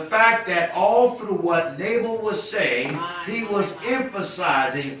 the fact that all through what Nabal was saying, he was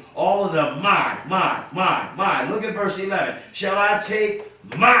emphasizing all of the my. Look at verse 11. Shall I take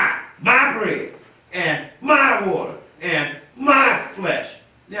my bread and my water and my flesh?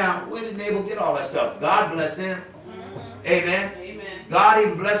 Now, where did Nabal get all that stuff? God blessed him. Amen. Amen. God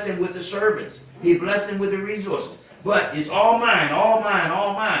even blessed him with the servants. He blessed him with the resources. But it's all mine, all mine,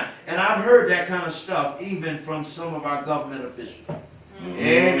 all mine. And I've heard that kind of stuff even from some of our government officials.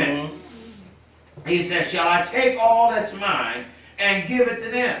 Amen. He said, shall I take all that's mine and give it to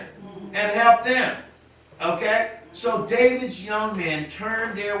them and help them? Okay? So David's young men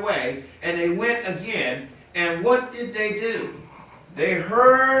turned their way and they went again. And what did they do? They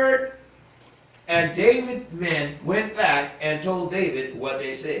heard, and David's men went back and told David what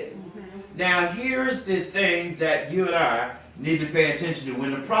they said. Now here's the thing that you and I need to pay attention to.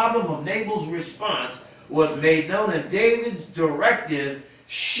 When the problem of Nabal's response was made known and David's directive,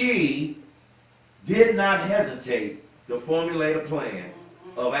 she did not hesitate to formulate a plan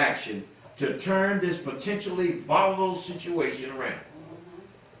of action to turn this potentially volatile situation around.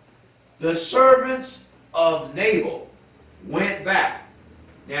 The servants of Nabal went back.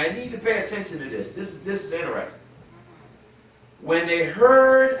 Now you need to pay attention to this. This is interesting. When they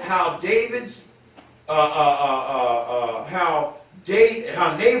heard how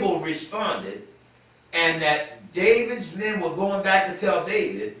how Nabal responded, and that David's men were going back to tell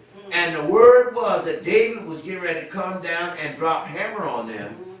David, and the word was that David was getting ready to come down and drop hammer on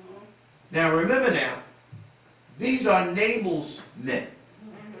them. Now remember now, these are Nabal's men.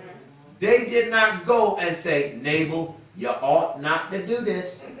 They did not go and say, Nabal, you ought not to do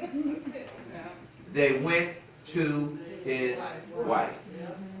this. They went to his wife.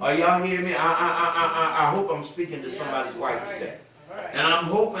 Are y'all hearing me? I hope I'm speaking to somebody's wife today. And I'm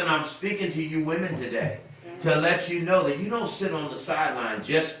hoping I'm speaking to you women today to let you know that you don't sit on the sideline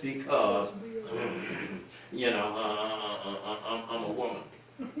just because, I'm a woman.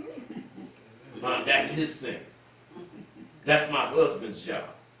 That's his thing. That's my husband's job.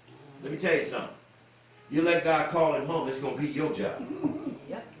 Let me tell you something. You let God call him home, it's going to be your job.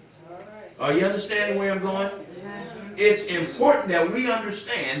 Are you understanding where I'm going? It's important that we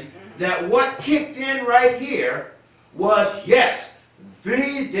understand that what kicked in right here was, yes,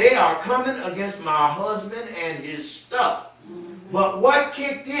 they are coming against my husband and his stuff. But what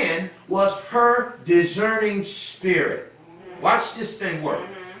kicked in was her discerning spirit. Watch this thing work.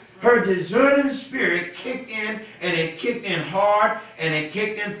 Her discerning spirit kicked in, and it kicked in hard, and it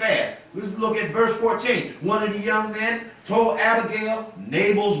kicked in fast. Let's look at verse 14. One of the young men told Abigail,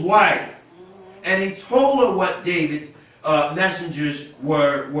 Nabal's wife, and he told her what David's messengers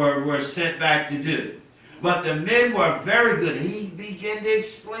were sent back to do. But the men were very good. He began to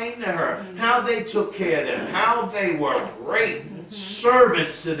explain to her how they took care of them, how they were great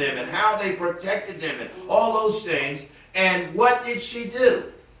servants to them, and how they protected them, and all those things. And what did she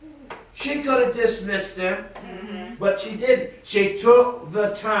do? She could have dismissed them, but she didn't. She took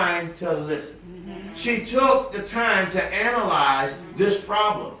the time to listen. She took the time to analyze this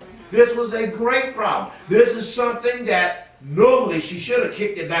problem. This was a great problem. This is something that normally she should have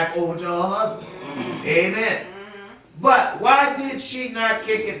kicked it back over to her husband. Amen. But why did she not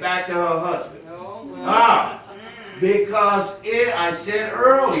kick it back to her husband? Because I said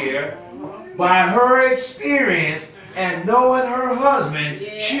earlier, by her experience and knowing her husband,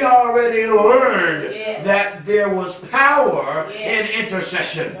 she already learned that there was power in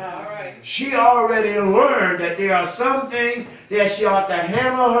intercession. She already learned that there are some things that she ought to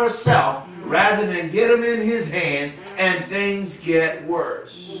handle herself rather than get them in his hands and things get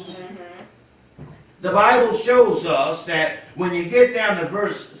worse. The Bible shows us that when you get down to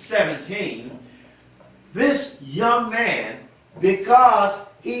verse 17, this young man, because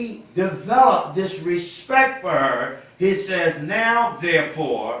he developed this respect for her, he says, now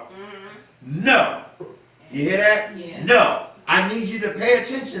therefore, no. You hear that? Yeah. No. I need you to pay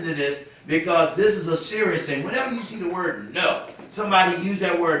attention to this because this is a serious thing. Whenever you see the word no, somebody use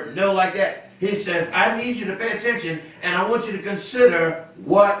that word no like that, he says, I need you to pay attention and I want you to consider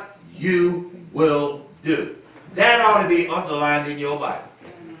what you will do. That ought to be underlined in your Bible.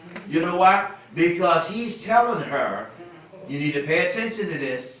 You know why? Because he's telling her, you need to pay attention to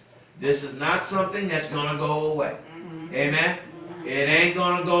this. This is not something that's going to go away. Amen? It ain't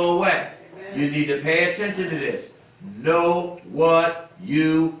going to go away. You need to pay attention to this. Know what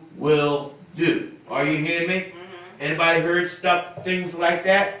you will do. Are you hearing me? Anybody heard things like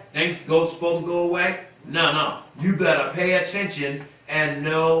that? Things supposed to go away? No. You better pay attention and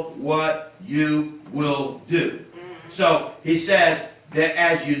know what you will do. So he says that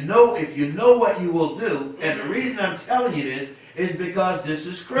as you know, if you know what you will do, and the reason I'm telling you this is because this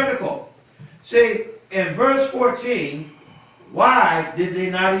is critical. See, in verse 14, why did they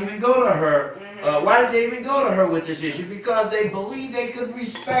not even go to her? Why did they even go to her with this issue? Because they believed they could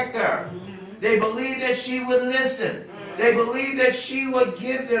respect her. They believed that she would listen. They believed that she would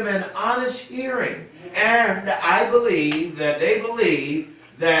give them an honest hearing. And I believe that they believed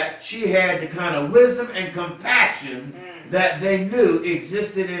that she had the kind of wisdom and compassion that they knew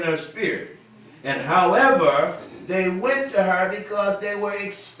existed in her spirit. And however, they went to her because they were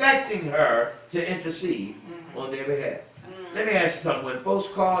expecting her to intercede on their behalf. Let me ask you something. When folks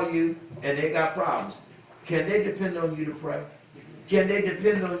call you and they got problems, can they depend on you to pray? Can they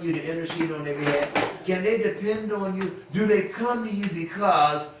depend on you to intercede on their behalf? Can they depend on you? Do they come to you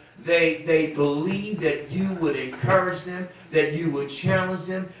because they believe that you would encourage them, that you would challenge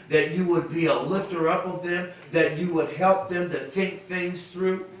them, that you would be a lifter up of them, that you would help them to think things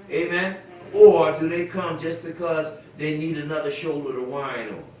through? Amen? Or do they come just because they need another shoulder to whine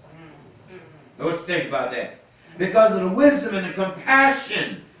on? Now, what you think about that? Because of the wisdom and the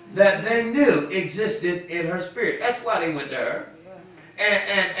compassion that they knew existed in her spirit. That's why they went to her.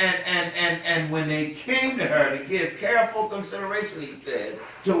 And when they came to her to give careful consideration, he said,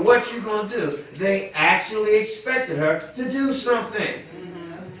 to what you're going to do, they actually expected her to do something.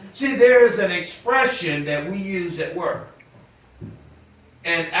 See, there is an expression that we use at work.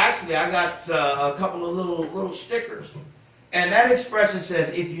 And actually, I got a couple of little stickers. And that expression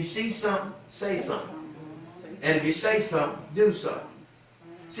says, if you see something, say something. And if you say something, do something.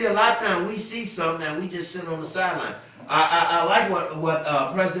 See, a lot of times we see something and we just sit on the sideline. I like what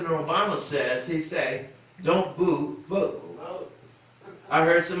President Obama says. He say, don't boo, vote. I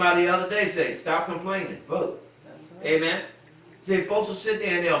heard somebody the other day say, stop complaining, vote. Amen? See, folks will sit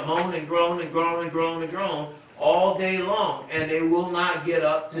there and they'll moan and groan and groan and groan and groan all day long, and they will not get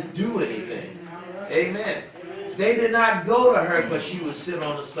up to do anything. Amen. They did not go to her because she would sit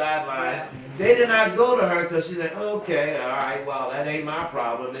on the sideline. They did not go to her because she said, okay, all right, well, that ain't my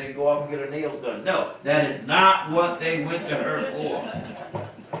problem. They go off and get her nails done. No, that is not what they went to her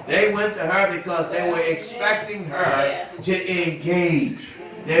for. They went to her because they were expecting her to engage.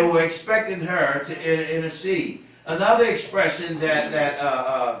 They were expecting her to intercede. Another expression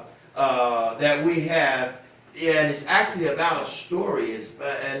that we have, and it's actually about a story, and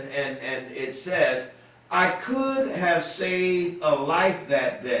it says, I could have saved a life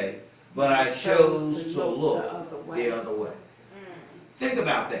that day, but I chose to look the other way. Think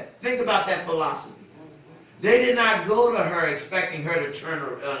about that. Think about that philosophy. They did not go to her expecting her to turn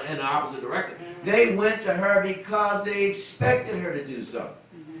in the opposite direction. They went to her because they expected her to do something.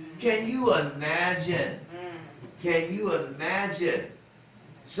 Can you imagine? Can you imagine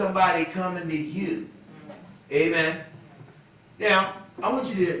somebody coming to you? Amen. Now, I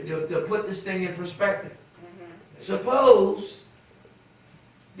want you to put this thing in perspective. Suppose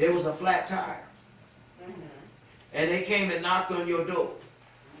there was a flat tire, and they came and knocked on your door,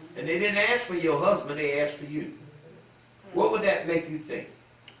 and they didn't ask for your husband, they asked for you. What would that make you think?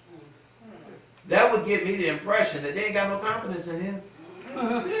 That would give me the impression that they ain't got no confidence in him.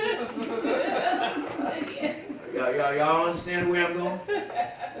 Y'all understand where I'm going?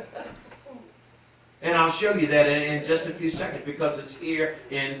 And I'll show you that in just a few seconds because it's here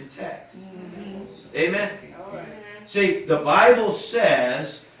in the text. Amen? See, the Bible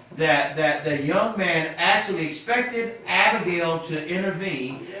says that the young man actually expected Abigail to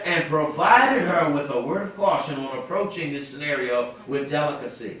intervene and provided her with a word of caution on approaching this scenario with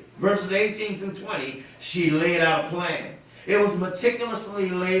delicacy. Verses 18 through 20, she laid out a plan. It was meticulously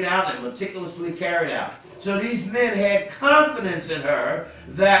laid out and meticulously carried out. So these men had confidence in her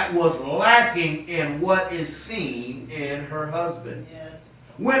that was lacking in what is seen in her husband. Yes.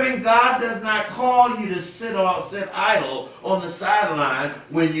 Women, God does not call you to sit idle on the sideline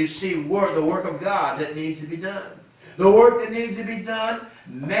when you see the work of God that needs to be done. The work that needs to be done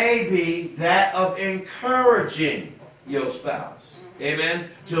may be that of encouraging your spouse. Amen?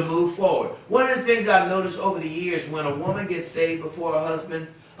 To move forward. One of the things I've noticed over the years, when a woman gets saved before her husband,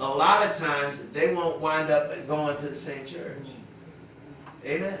 a lot of times they won't wind up going to the same church.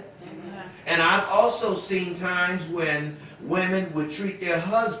 Amen? Amen. And I've also seen times when women would treat their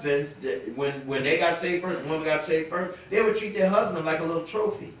husbands, when they got saved first, women got saved first, they would treat their husband like a little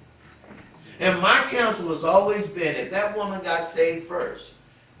trophy. And my counsel has always been, if that woman got saved first,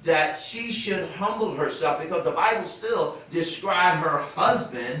 that she should humble herself, because the Bible still describes her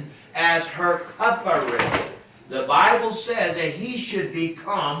husband as her covering. The Bible says that he should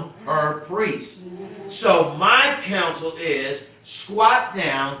become her priest. So my counsel is, squat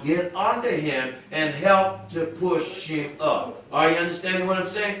down, get under him, and help to push him up. Are you understanding what I'm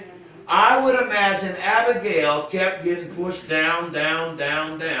saying? I would imagine Abigail kept getting pushed down, down,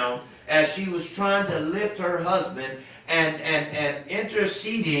 down, down, as she was trying to lift her husband, and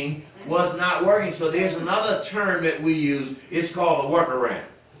interceding was not working. So there's another term that we use. It's called a workaround.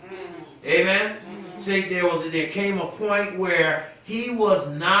 Amen? See, there came a point where he was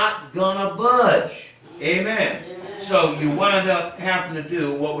not gonna budge. Amen. So you wind up having to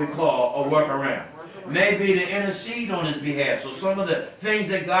do what we call a workaround. Maybe to intercede on his behalf. So some of the things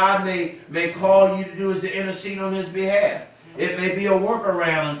that God may call you to do is to intercede on his behalf. It may be a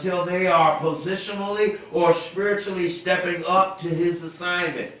workaround until they are positionally or spiritually stepping up to his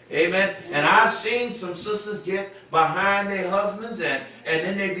assignment. Amen. And I've seen some sisters get behind their husbands, and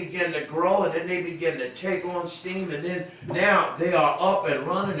then they begin to grow, and then they begin to take on steam, and then now they are up and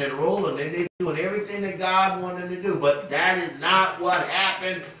running and rolling, and they're doing everything that God wanted them to do. But that is not what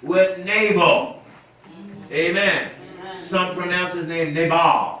happened with Nabal. Amen. Some pronounce his name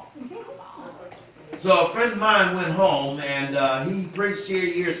Nabal. So a friend of mine went home, and he preached here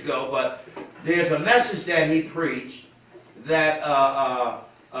years ago, but there's a message that he preached that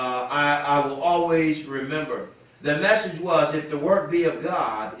I will always remember. The message was, if the work be of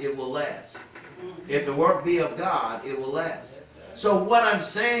God, it will last. If the work be of God, it will last. So what I'm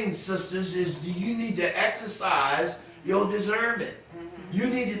saying, sisters, is you need to exercise your discernment. You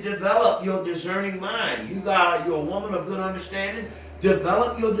need to develop your discerning mind. You're a woman of good understanding.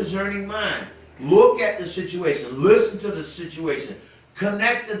 Develop your discerning mind. Look at the situation. Listen to the situation.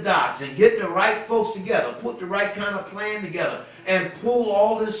 Connect the dots and get the right folks together. Put the right kind of plan together and pull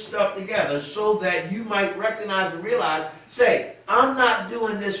all this stuff together so that you might recognize and realize, say, I'm not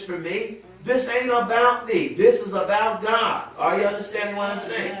doing this for me. This ain't about me. This is about God. Are you understanding what I'm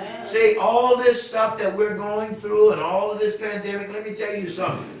saying? See, all this stuff that we're going through and all of this pandemic, let me tell you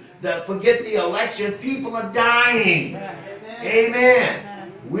something. Forget the election. People are dying. Amen.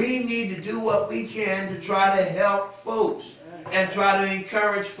 We need to do what we can to try to help folks and try to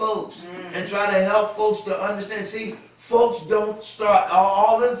encourage folks and try to help folks to understand. See, folks don't start,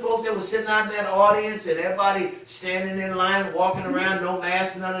 all them folks that were sitting out in that audience and everybody standing in line, walking around, no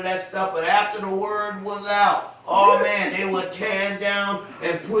mask, none of that stuff. But after the word was out, oh man, they were tearing down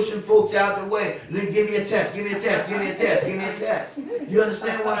and pushing folks out the way. Give me a test, give me a test, give me a test, give me a test. You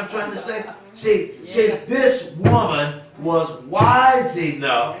understand what I'm trying to say? See, this woman was wise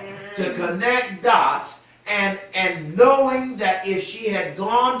enough to connect dots and knowing that if she had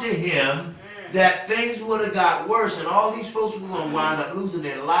gone to him, that things would have got worse and all these folks were going to wind up losing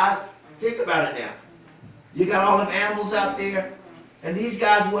their lives. Think about it now. You got all them animals out there, and these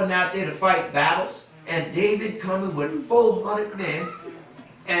guys wasn't out there to fight battles, and David coming with 400 men,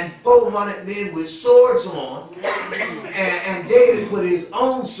 and 400 men with swords on, and David put his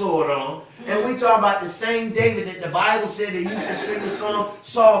own sword on. And we talk about the same David that the Bible said they used to sing the song,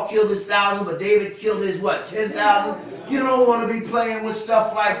 Saul killed his 1,000, but David killed his, what, 10,000? You don't want to be playing with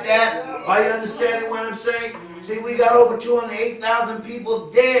stuff like that. Are you understanding what I'm saying? See, we got over 208,000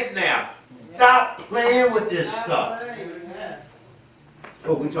 people dead now. Stop playing with this stuff.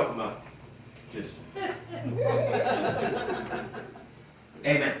 Oh, we talking about just...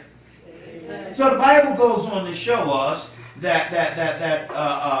 Amen. So the Bible goes on to show us that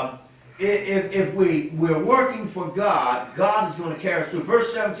if we're working for God, God is going to carry us through.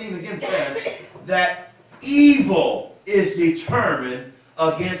 Verse 17 again says that evil is determined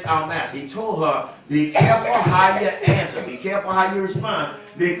against our master. He told her, be careful how you answer. Be careful how you respond,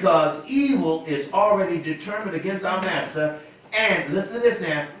 because evil is already determined against our master. And listen to this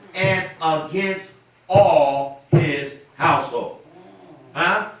now, and against all his household.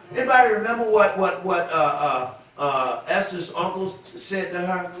 Huh? Anybody remember what Esther's uncle said to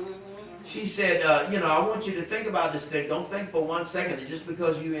her? She said, I want you to think about this thing. Don't think for 1 second that just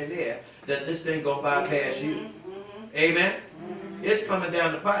because you're in there, that this thing going to bypass you. Amen? It's coming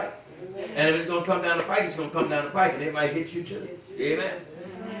down the pike. And if it's going to come down the pike, it's going to come down the pike, and it might hit you too. Amen?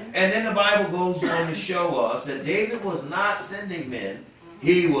 And then the Bible goes on to show us that David was not sending men.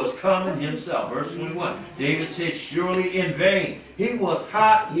 He was coming himself. Verse 21. David said, surely in vain. He was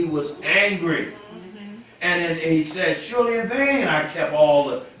hot. He was angry. And then he says, surely in vain I kept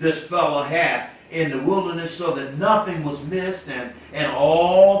all this fellow hath in the wilderness, so that nothing was missed, and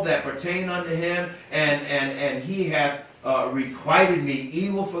all that pertained unto him, and he hath requited me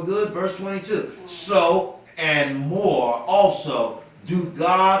evil for good. Verse 22. So and more also do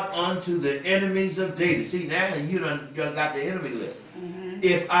God unto the enemies of David. See, now you done got the enemy list.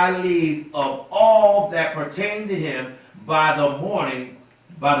 If I leave of all that pertain to him by the morning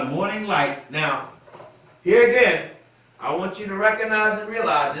light. Now, here again, I want you to recognize and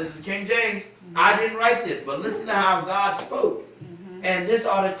realize this is King James. I didn't write this, but listen to how God spoke. And this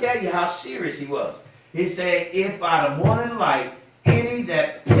ought to tell you how serious he was. He said, if by the morning light any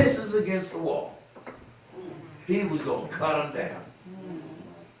that pisses against the wall, he was going to cut them down.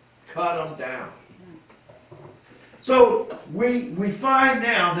 Cut them down. So we find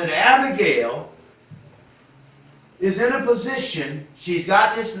now that Abigail is in a position, she's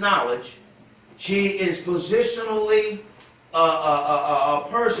got this knowledge, she is positionally a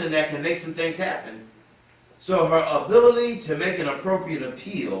person that can make some things happen. So her ability to make an appropriate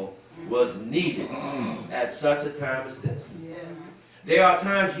appeal was needed at such a time as this. There are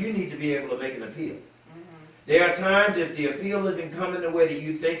times you need to be able to make an appeal. There are times if the appeal isn't coming the way that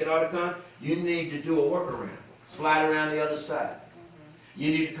you think it ought to come, you need to do a workaround. Slide around the other side.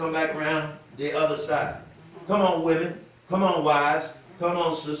 You need to come back around the other side. Come on, women. Come on, wives. Come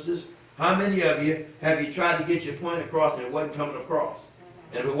on, sisters. How many of you have you tried to get your point across and it wasn't coming across?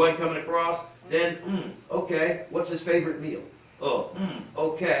 And if it wasn't coming across, then, okay, what's his favorite meal? Oh,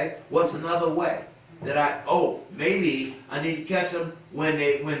 okay, what's another way that maybe I need to catch them when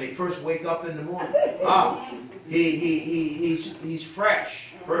they first wake up in the morning. He's fresh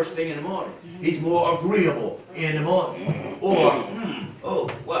first thing in the morning. He's more agreeable in the morning. Or,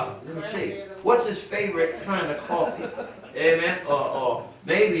 let me see. What's his favorite kind of coffee? Amen. Or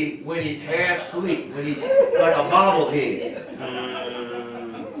maybe when he's half asleep, when he's like a bobblehead.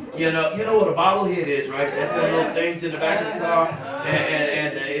 You know what a bobblehead is, right? That's the little things in the back of the car,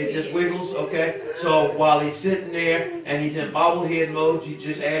 and it just wiggles, okay? So while he's sitting there and he's in bobblehead mode, you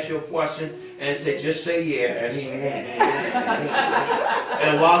just ask your question and just say yeah,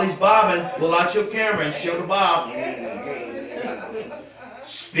 and while he's bobbing, pull out your camera and show the bob.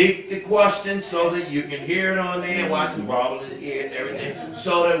 Speak the question so that you can hear it on there, watch him bobble his head and everything,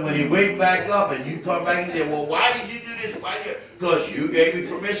 so that when he wake back up and you come back and say, well, why did you do this? Because you gave me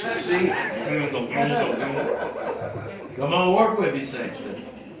permission, see? Come on, work with me, saints.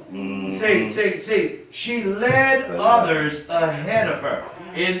 See, she led others ahead of her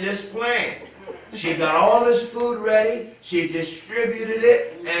in this plan. She got all this food ready, she distributed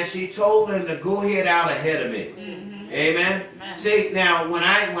it, and she told them to go ahead out ahead of me. Amen. See, now when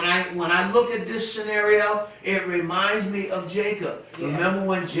I look at this scenario, it reminds me of Jacob. Remember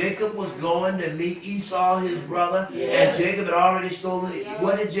when Jacob was going to meet Esau, his brother, and Jacob had already stolen it?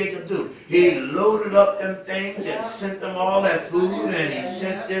 What did Jacob do? He loaded up them things and sent them all that food, and he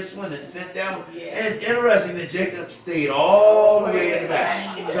sent this one and sent that one. And it's interesting that Jacob stayed all the way in the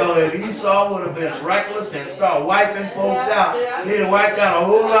back. So if Esau would have been reckless and started wiping folks out, he'd have wiped out a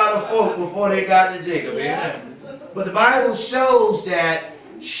whole lot of folk before they got to Jacob. Amen. But the Bible shows that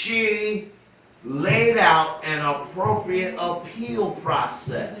she laid out an appropriate appeal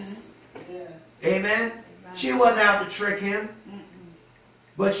process. Amen? She wasn't out to trick him.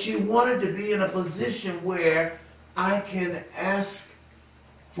 But she wanted to be in a position where I can ask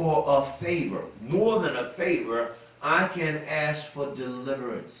for a favor. More than a favor, I can ask for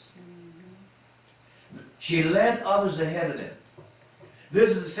deliverance. She led others ahead of them.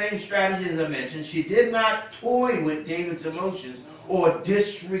 This is the same strategy as I mentioned. She did not toy with David's emotions or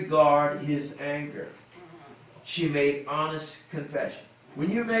disregard his anger. She made honest confession. When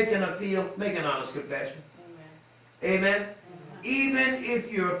you make an appeal, make an honest confession. Amen? Even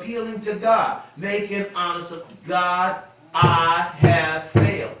if you're appealing to God, make an honest, God, I have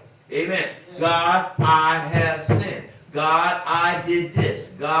failed. Amen. God, I have sinned. God, I did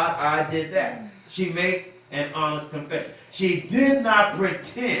this. God, I did that. She made an honest confession. She did not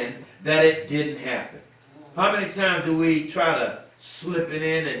pretend that it didn't happen. How many times do we try to slip it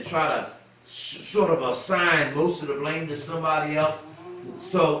in and try to sort of assign most of the blame to somebody else?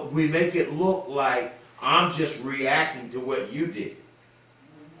 So we make it look like I'm just reacting to what you did.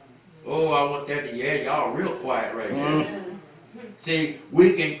 Oh, I want that to, yeah, y'all real quiet right here. See,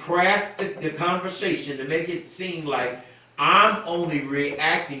 we can craft the conversation to make it seem like I'm only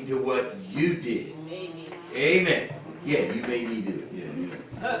reacting to what you did. Amen. Yeah, you made me do it.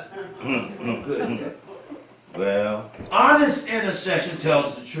 Yeah. I'm good at that. Well, Honest intercession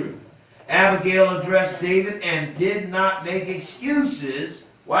tells the truth. Abigail addressed David and did not make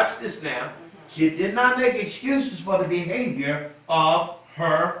excuses. Watch this now. She did not make excuses for the behavior of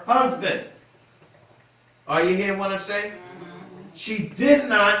her husband. Are you hearing what I'm saying? She did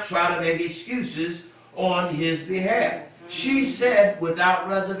not try to make excuses on his behalf. She said without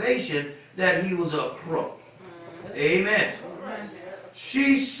reservation that he was a crook. Amen.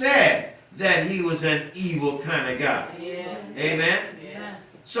 She said that he was an evil kind of guy. Amen.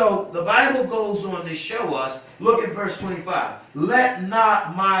 So the Bible goes on to show us, look at verse 25. Let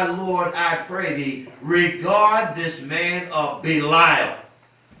not my Lord, I pray thee, regard this man of Belial,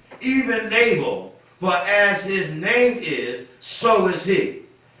 even Nabal, for as his name is, so is he.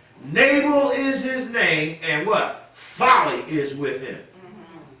 Nabal is his name, and what? Folly is with him.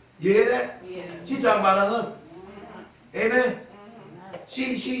 You hear that? Yeah. She talking about her husband. Amen.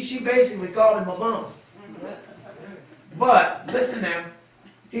 She basically called him a bum. But listen now,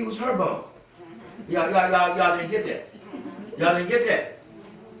 he was her bum. Y'all didn't get that. Y'all didn't get that.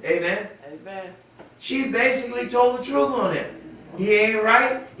 Amen. Amen. She basically told the truth on him. He ain't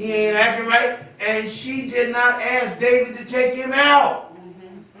right. He ain't acting right. And she did not ask David to take him out.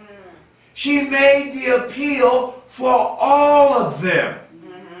 She made the appeal for all of them.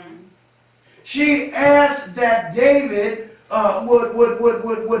 She asked that David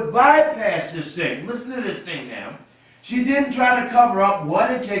would bypass this thing. Listen to this thing now. She didn't try to cover up what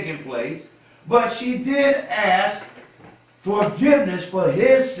had taken place, but she did ask forgiveness for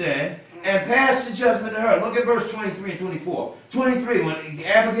his sin and pass the judgment to her. Look at verse 23 and 24. 23, when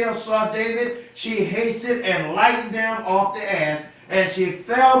Abigail saw David, she hasted and lightened down off the ass, and she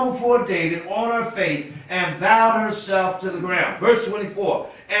fell before David on her face and bowed herself to the ground. Verse 24,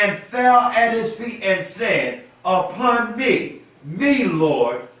 and fell at his feet and said, upon me,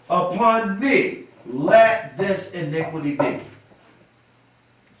 Lord, upon me, let this iniquity be.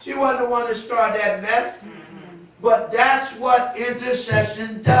 She wasn't the one that started that mess, but that's what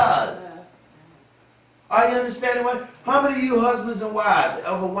intercession does. Are you understanding what? How many of you husbands and wives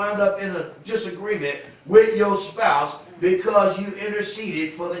ever wound up in a disagreement with your spouse because you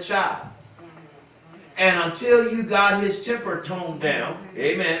interceded for the child? And until you got his temper toned down,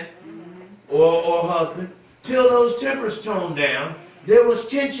 amen, or husband, till those tempers toned down, there was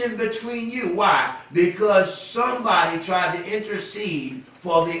tension between you. Why? Because somebody tried to intercede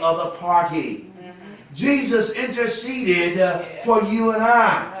for the other party. Jesus interceded for you and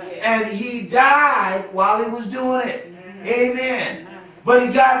I. And he died while he was doing it. Amen. But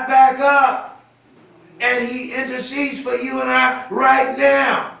he got back up. And he intercedes for you and I right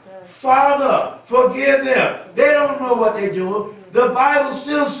now. Father, forgive them. They don't know what they're doing. The Bible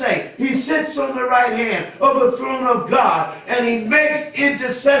still says he sits on the right hand of the throne of God and he makes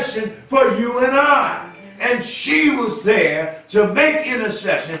intercession for you and I. And she was there to make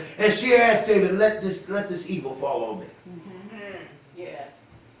intercession, and she asked David, let this evil fall on me. Yes.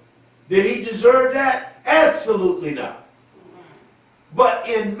 Did he deserve that? Absolutely not. But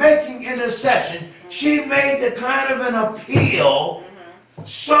in making intercession, she made the kind of an appeal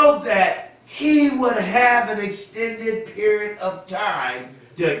so that he would have an extended period of time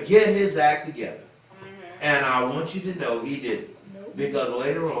to get his act together. And I want you to know he didn't. Because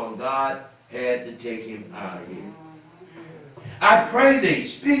later on, God had to take him out of here. I pray thee,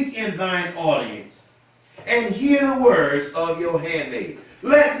 speak in thine audience, and hear the words of your handmaid.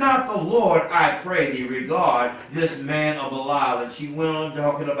 Let not the Lord, I pray thee, regard this man of Belial. And she went on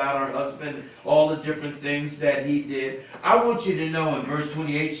talking about her husband, all the different things that he did. I want you to know in verse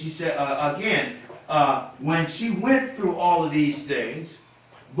 28, she said, when she went through all of these things,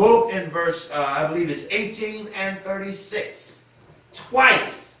 both in verse, I believe it's 18 and 36,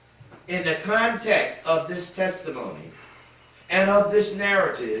 twice, in the context of this testimony and of this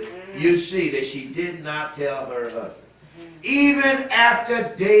narrative, you see that she did not tell her husband. Even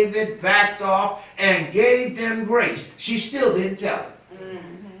after David backed off and gave them grace, she still didn't tell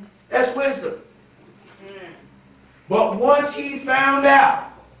him. That's wisdom. But once he found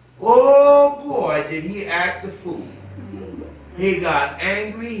out, oh boy, did he act the fool. He got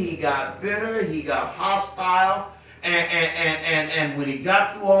angry, he got bitter, he got hostile, and when he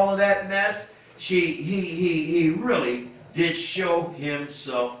got through all of that mess, he really did show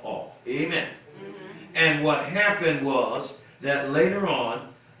himself off. Amen. And what happened was that later on,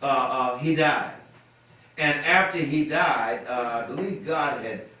 he died. And after he died, I believe God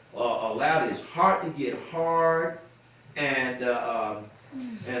had allowed his heart to get hard, and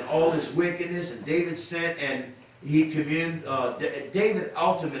all this wickedness, and David sent and he communed. David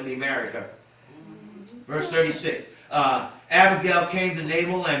ultimately married her. Verse 36. Abigail came to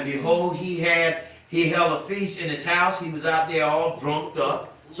Nabal, and behold, he held a feast in his house. He was out there all drunked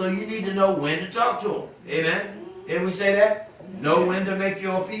up. So you need to know when to talk to him. Amen? Didn't we say that? Know when to make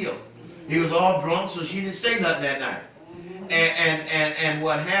your appeal. He was all drunk, so she didn't say nothing that night. And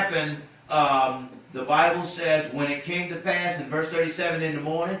what happened, the Bible says, when it came to pass in verse 37 in the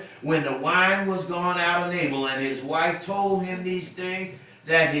morning, when the wine was gone out of Nabal, and his wife told him these things,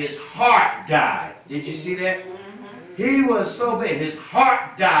 that his heart died. Did you see that? He was so big, his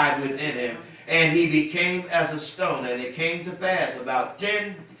heart died within him, and he became as a stone. And it came to pass about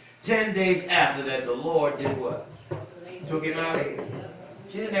 10 days after that, the Lord did what? Took him out of here.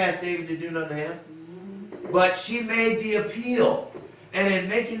 She didn't ask David to do nothing to him. But she made the appeal. And in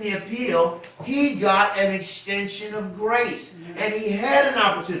making the appeal, he got an extension of grace. And he had an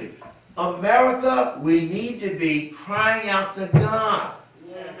opportunity. America, we need to be crying out to God.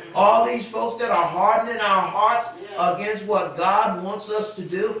 All these folks that are hardening our hearts against what God wants us to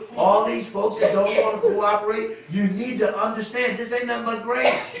do, all these folks that don't want to cooperate, you need to understand this ain't nothing but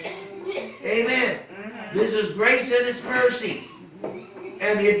grace. Amen. This is grace and it's mercy.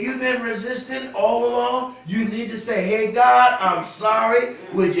 And if you've been resistant all along, you need to say, hey, God, I'm sorry.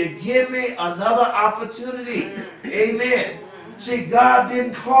 Would you give me another opportunity? Amen. See, God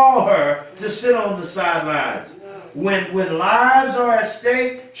didn't call her to sit on the sidelines. When lives are at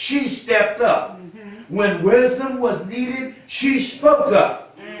stake, she stepped up. When wisdom was needed, she spoke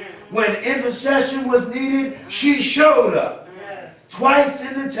up. When intercession was needed, she showed up. Twice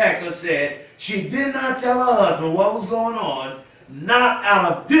in the text I said, she did not tell her husband what was going on, not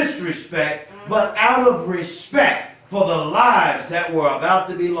out of disrespect, but out of respect for the lives that were about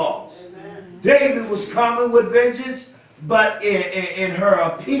to be lost. David was coming with vengeance, but in her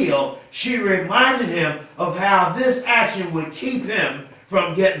appeal, she reminded him of how this action would keep him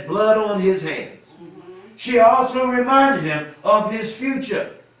from getting blood on his hands. She also reminded him of his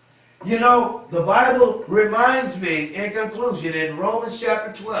future. You know, the Bible reminds me, in conclusion, in Romans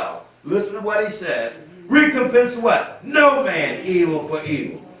chapter 12, listen to what he says. Recompense what? No man evil for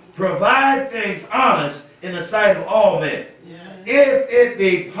evil. Provide things honest in the sight of all men. If it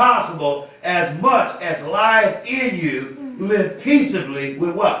be possible, as much as lieth in you, live peaceably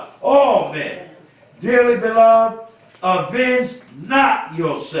with what? All men. Dearly beloved, avenge not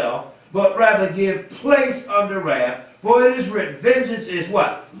yourself, but rather give place unto wrath. For it is written, vengeance is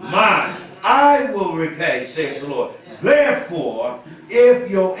what? Mine. I will repay, saith the Lord. Therefore, if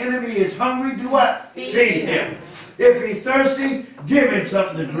your enemy is hungry, do what? Feed him. If he's thirsty, give him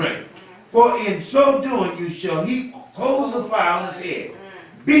something to drink. For in so doing, you shall heap coals of fire on his head.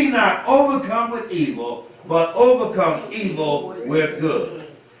 Be not overcome with evil, but overcome evil with good.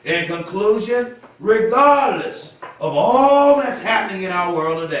 In conclusion, regardless of all that's happening in our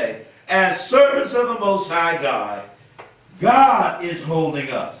world today, as servants of the Most High God, God is holding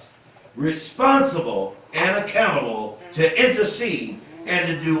us responsible and accountable to intercede and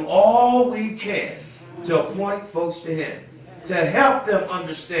to do all we can to point folks to Him, to help them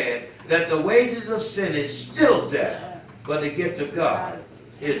understand that the wages of sin is still death, but the gift of God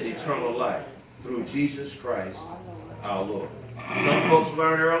is eternal life through Jesus Christ our Lord. Some folks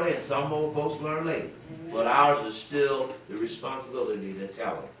learn early and some more folks learn late, but ours is still the responsibility to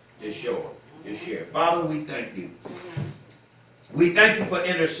tell them, to show them, to share. Father, we thank you. We thank you for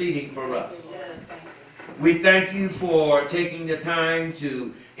interceding for us. We thank you for taking the time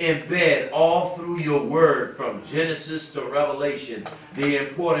to embed all through your word from Genesis to Revelation the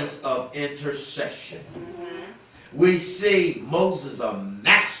importance of intercession. We see Moses a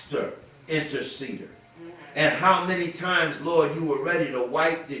master interceder. And how many times, Lord, you were ready to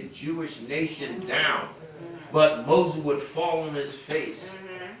wipe the Jewish nation down. But Moses would fall on his face.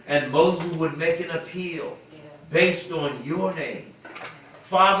 And Moses would make an appeal based on your name.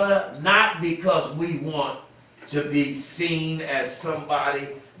 Father, not because we want to be seen as somebody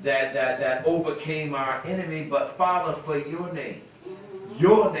that overcame our enemy, but Father, for your name.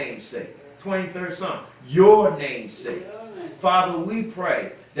 Your name's sake. 23rd Psalm. Your name's sake. Father, we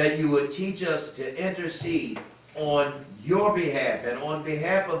pray that you would teach us to intercede on your behalf and on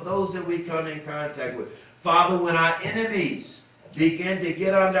behalf of those that we come in contact with. Father, when our enemies begin to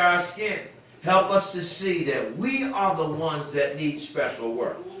get under our skin. Help us to see that we are the ones that need special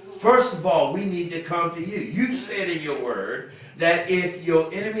work. First of all, we need to come to you. You said in your word that if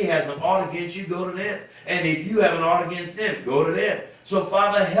your enemy has an ought against you, go to them. And if you have an ought against them, go to them. So,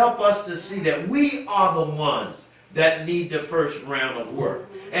 Father, help us to see that we are the ones that need the first round of work.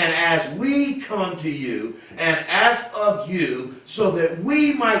 And as we come to you and ask of you so that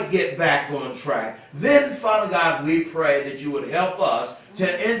we might get back on track, then, Father God, we pray that you would help us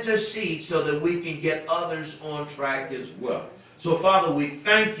to intercede so that we can get others on track as well. So, Father, we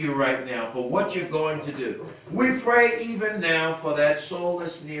thank you right now for what you're going to do. We pray even now for that soul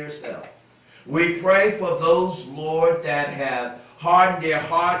that's nearest hell. We pray for those, Lord, that have hardened their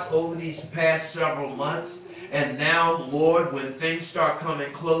hearts over these past several months. And now, Lord, when things start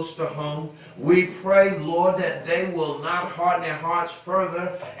coming close to home, we pray, Lord, that they will not harden their hearts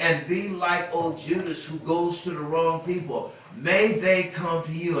further and be like old Judas who goes to the wrong people. May they come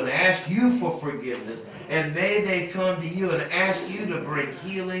to you and ask you for forgiveness. And may they come to you and ask you to bring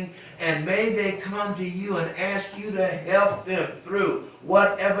healing. And may they come to you and ask you to help them through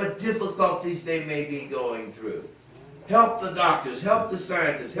whatever difficulties they may be going through. Help the doctors, help the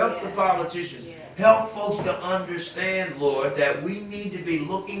scientists, help the politicians. Help folks to understand, Lord, that we need to be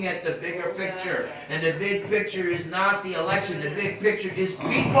looking at the bigger picture. And the big picture is not the election. The big picture is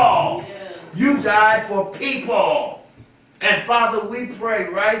people. You died for people. And Father, we pray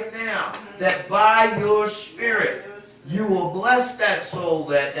right now that by your Spirit, you will bless that soul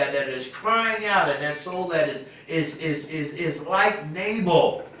that is crying out, and that soul that is like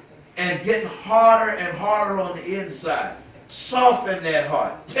Nabal and getting harder and harder on the inside. Soften that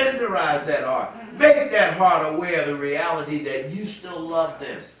heart. Tenderize that heart. Make that heart aware of the reality that you still love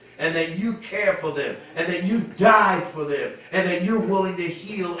them, and that you care for them, and that you died for them, and that you're willing to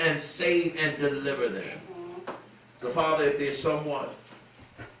heal and save and deliver them. So, Father, if there's someone,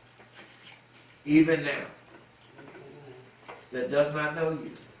 even now, that does not know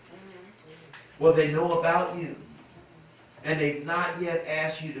you, well, they know about you, and they've not yet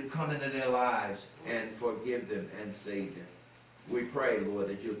asked you to come into their lives and forgive them and save them, we pray, Lord,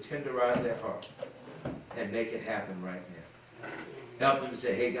 that you'll tenderize their heart and make it happen right now. Help them to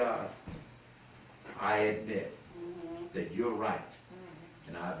say, hey, God, I admit that you're right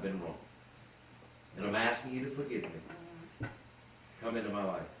and I've been wrong. And I'm asking you to forgive me. Come into my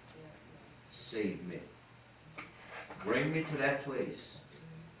life. Save me. Bring me to that place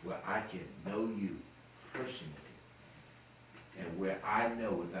where I can know you personally, and where I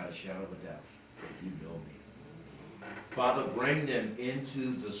know without a shadow of a doubt that you know me. Father, bring them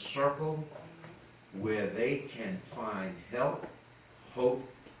into the circle where they can find help, hope,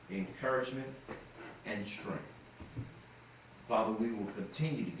 encouragement, and strength. Father, we will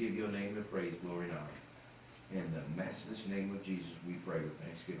continue to give your name the praise, glory, and honor. In the matchless name of Jesus, we pray with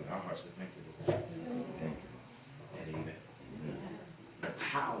thanksgiving. Our hearts say thank you, Lord. Thank you. And amen. The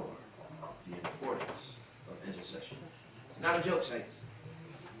power, the importance of intercession. It's not a joke, saints.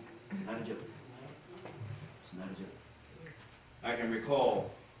 It's not a joke. It's not a joke. I can recall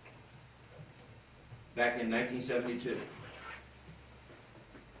back in 1972,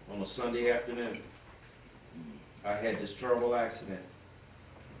 on a Sunday afternoon, I had this terrible accident.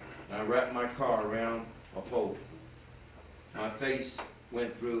 And I wrapped my car around a pole. My face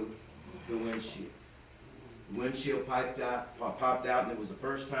went through the windshield. The windshield popped out, and it was the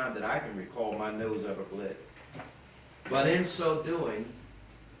first time that I can recall my nose ever bled. But in so doing,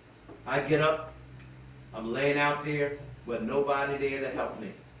 I get up, I'm laying out there, but nobody there to help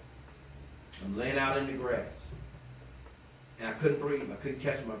me. I'm laying out in the grass, and I couldn't breathe, I couldn't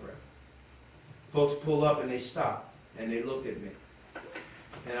catch my breath. Folks pull up and they stop, and they look at me.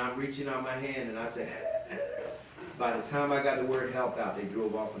 And I'm reaching out my hand, and I said, by the time I got the word help out, they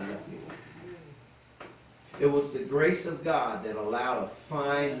drove off and left me. It was the grace of God that allowed a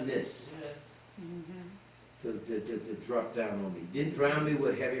fine mist to drop down on me. Didn't drown me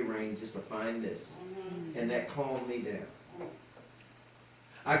with heavy rain, just a fine mist. And that calmed me down.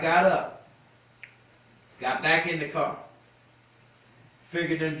 I got up, got back in the car,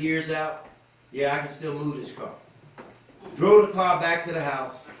 figured them gears out. Yeah, I can still move this car. Drove the car back to the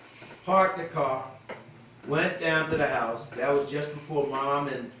house, parked the car, went down to the house. That was just before Mom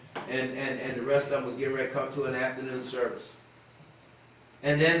and the rest of them was getting ready to come to an afternoon service.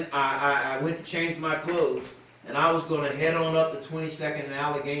 And then I went to change my clothes, and I was going to head on up to 22nd and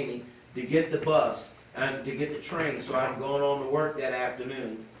Allegheny to get the bus and to get the train so I can go on to work that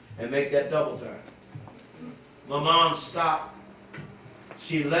afternoon and make that double time. My mom stopped.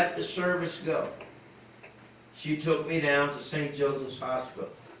 She let the service go. She took me down to St. Joseph's Hospital.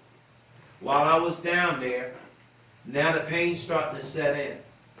 While I was down there, Now the pain's starting to set in.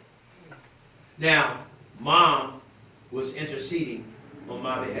 Now, Mom was interceding on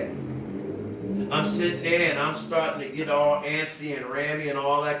my behalf. I'm sitting there and I'm starting to get all antsy and rammy and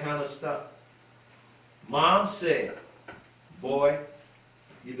all that kind of stuff. Mom said, boy,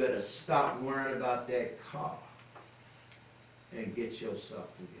 you better stop worrying about that car and get yourself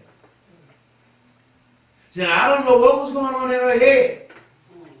together. See, I don't know what was going on in her head,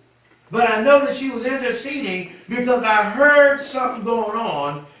 but I know that she was interceding because I heard something going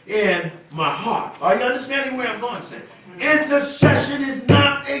on in my heart. Are you understanding where I'm going, Sam? Intercession is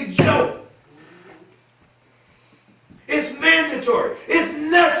not a joke. It's mandatory. It's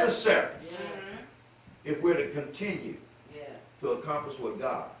necessary if we're to continue to accomplish what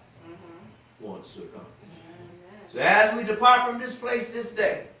God wants to accomplish. So as we depart from this place this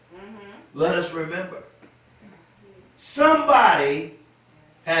day, let us remember, somebody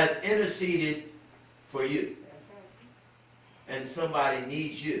has interceded for you. And somebody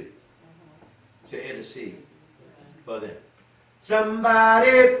needs you to intercede for them.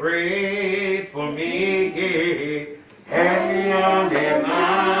 Somebody pray for me, had me on their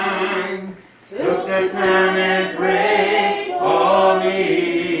mind, took the time and prayed for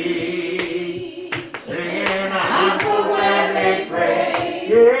me, saying, I'm so glad they prayed.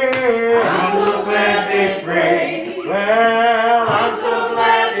 Yeah, I'm so glad they prayed. Well, I'm so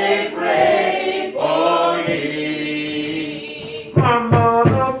glad they prayed for me. My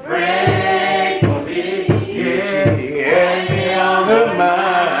mother prayed for me. Yeah, she had me on her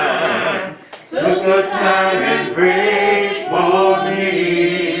mind, took the time and prayed for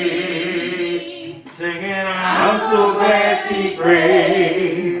me, singing, I'm so glad she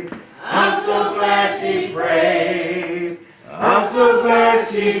prayed. I'm so glad she prayed. I'm so glad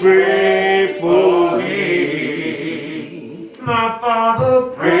she prayed for me. My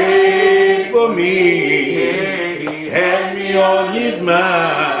father prayed for me. He had me on his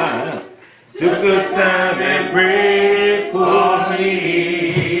mind. Took the time and prayed for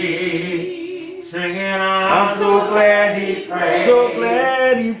me, singing, I'm so glad he prayed. So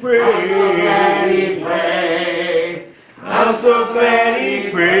glad he prayed. I'm so glad he prayed. I'm so glad he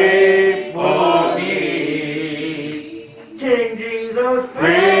prayed for me. King Jesus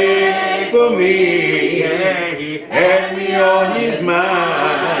prayed for me. Yeah, he had me on his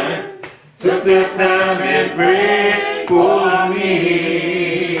mind. Took the time and prayed for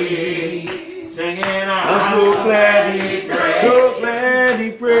me, singing, I'm so glad he prayed. So glad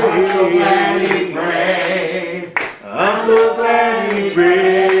he prayed. I'm so glad he prayed. I'm so glad he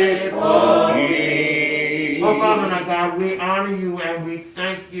prayed for me. Oh, Father, my God, we honor you and we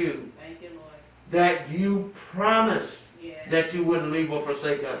thank you. Thank you, Lord. That you promised that you wouldn't leave or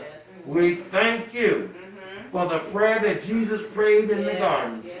forsake us. We thank you for the prayer that Jesus prayed in the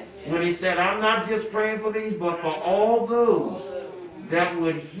garden when he said, I'm not just praying for these, but for all those that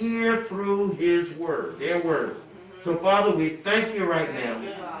would hear through his word, their word. So, Father, we thank you right now.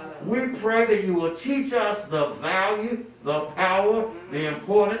 We pray that you will teach us the value, the power, the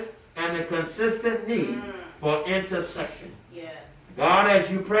importance, and the consistent need for intercession. God,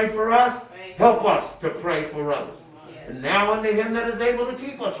 as you pray for us, help us to pray for others. And now unto him that is able to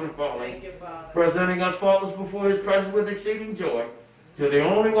keep us from falling, presenting us faultless before his presence with exceeding joy, to the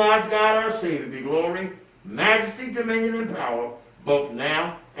only wise God our Savior be glory, majesty, dominion, and power, both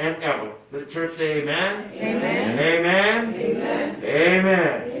now and ever. Let the church say amen. Amen. Amen. Amen.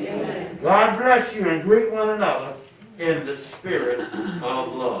 Amen. Amen. God bless you and greet one another in the spirit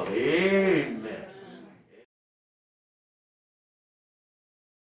of love. Amen.